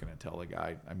 I'm not going to tell the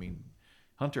guy. I mean,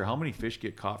 Hunter, how many fish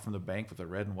get caught from the bank with a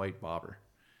red and white bobber?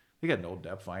 They got no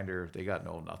depth finder. They got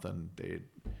no nothing. They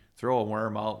throw a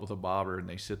worm out with a bobber and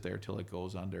they sit there till it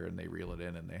goes under and they reel it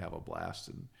in and they have a blast.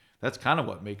 And that's kind of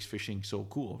what makes fishing so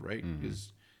cool, right?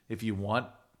 Is if you want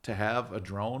to have a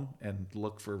drone and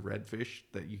look for redfish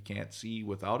that you can't see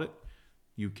without it,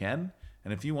 you can.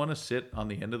 And if you want to sit on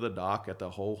the end of the dock at the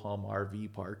Ho Hum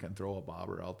RV park and throw a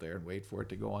bobber out there and wait for it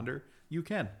to go under, you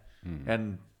can.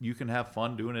 And you can have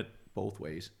fun doing it both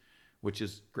ways, which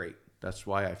is great. That's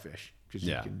why I fish. Because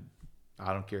you can,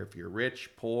 I don't care if you're rich,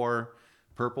 poor,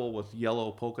 purple with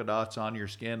yellow polka dots on your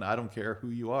skin. I don't care who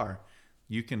you are.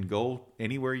 You can go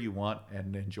anywhere you want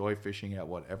and enjoy fishing at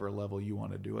whatever level you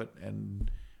want to do it. And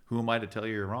who am I to tell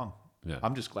you you're wrong? Yeah.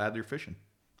 I'm just glad you're fishing.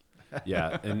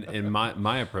 Yeah, and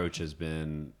my approach has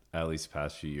been, at least the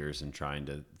past few years, in trying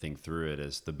to think through it,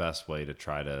 is the best way to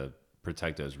try to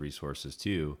protect those resources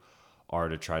too, are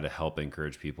to try to help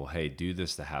encourage people, hey, do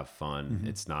this to have fun.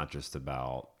 It's not just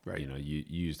about, you know, you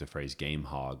use the phrase game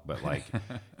hog, but like,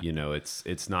 you know,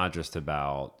 it's not just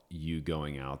about you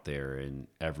going out there and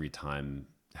every time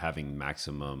having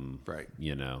maximum,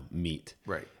 you know, meat.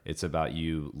 Right. It's about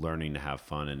you learning to have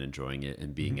fun and enjoying it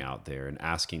and being out there and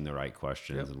asking the right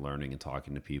questions and learning and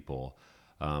talking to people.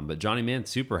 But Johnny, man,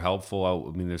 super helpful.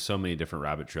 I mean, there's so many different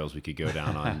rabbit trails we could go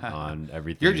down on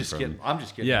everything. I'm just getting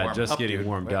warmed up, getting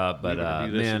warmed up. But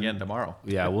do this man, again tomorrow.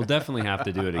 Yeah, we'll definitely have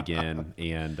to do it again.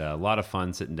 And a lot of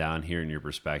fun sitting down, hearing your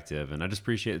perspective. And I just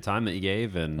appreciate the time that you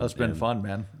gave. And it's been fun,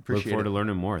 man. Appreciate look forward to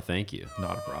learning more. Thank you.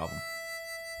 Not a problem.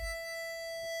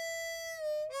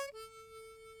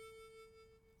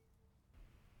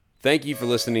 Thank you for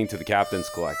listening to the Captain's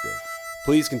Collective.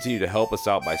 Please continue to help us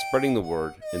out by spreading the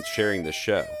word and sharing this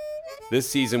show. This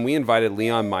season, we invited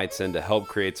Leon Meitzen to help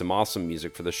create some awesome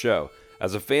music for the show.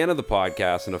 As a fan of the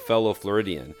podcast and a fellow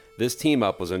Floridian, this team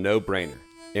up was a no-brainer.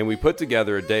 And we put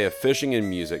together a day of fishing and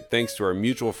music thanks to our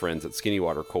mutual friends at Skinny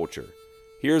Water Culture.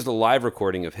 Here's the live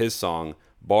recording of his song,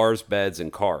 Bars, Beds,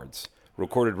 and Cards,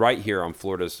 recorded right here on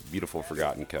Florida's beautiful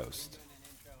Forgotten Coast.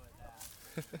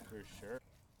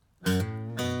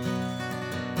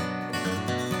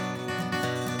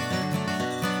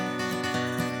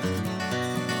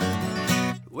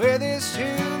 Where there's too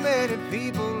many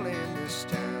people in this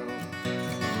town,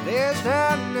 there's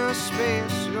not enough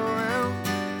space to go around.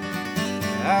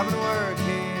 I've been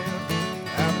working,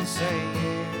 I've been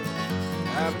singing,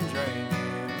 I've been drinking.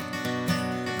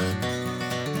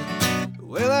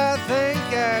 Well, I think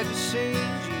I just seen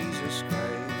Jesus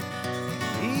Christ.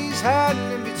 He's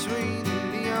hiding in between the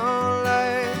neon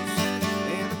lights,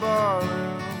 in the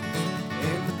barrooms,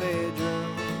 in the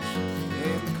bedrooms,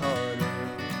 in the card rooms.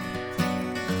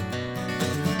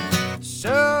 So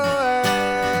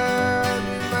I'll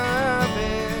do my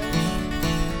best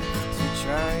to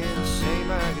try and say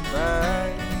my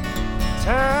goodbye.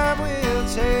 Time will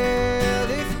tell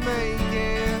if you make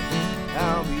it.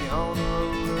 I'll be on the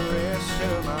road the rest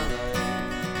of my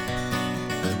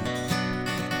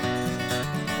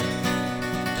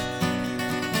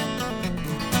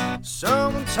life.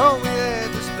 Someone told me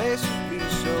that this place would be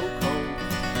so cold.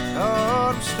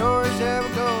 All the stories that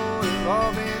would go have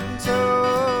all been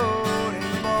told.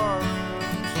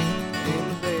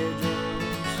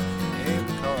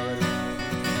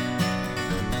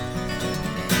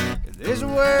 There's a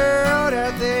world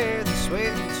out there that's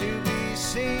waiting to be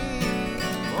seen.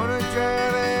 Wanna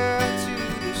drive out to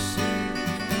the sea,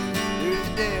 through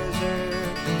the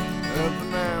desert, up the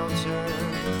mountain,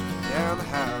 down the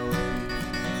highway.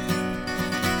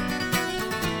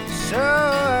 So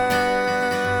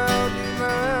I'll do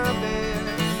my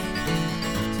best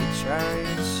to try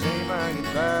and say my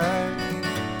goodbye.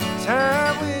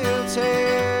 Time will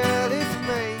tell if you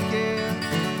make it.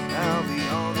 I'll be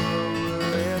on the road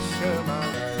the rest of my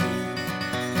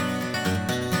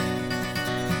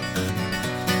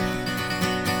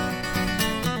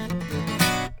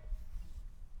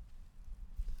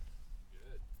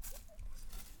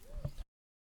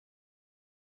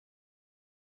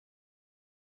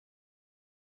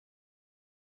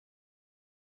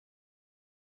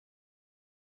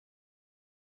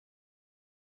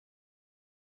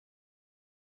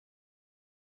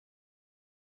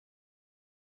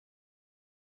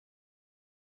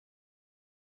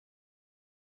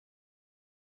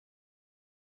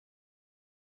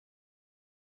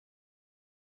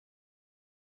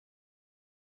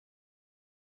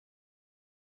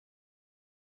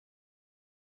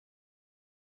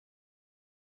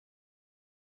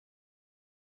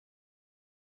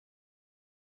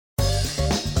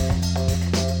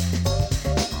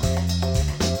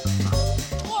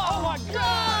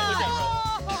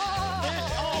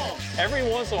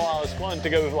every once in a while it's fun to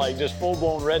go like just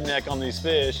full-blown redneck on these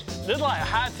fish. This is like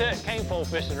high-tech cane pole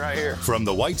fishing right here. From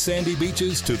the white sandy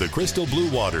beaches to the crystal blue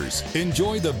waters,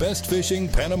 enjoy the best fishing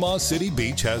Panama City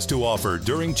Beach has to offer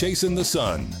during Chasing the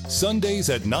Sun. Sundays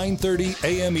at 9:30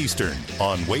 a.m. Eastern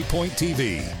on Waypoint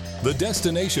TV, the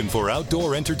destination for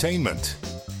outdoor entertainment.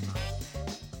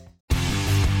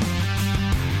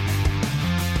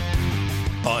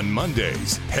 On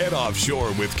Mondays, head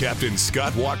offshore with Captain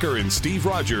Scott Walker and Steve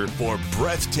Roger for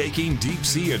breathtaking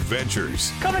deep-sea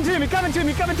adventures. Coming to me, coming to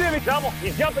me, coming to me. Double.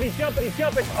 He's jumping, he's jumping, he's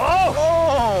jumping.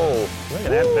 Oh! Look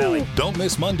at that belly. Don't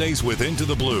miss Mondays with Into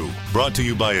the Blue, brought to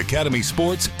you by Academy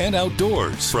Sports and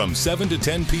Outdoors from 7 to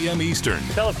 10 p.m. Eastern.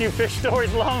 Tell a few fish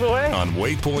stories along the way. On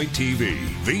Waypoint TV,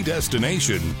 the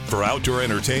destination for outdoor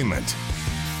entertainment.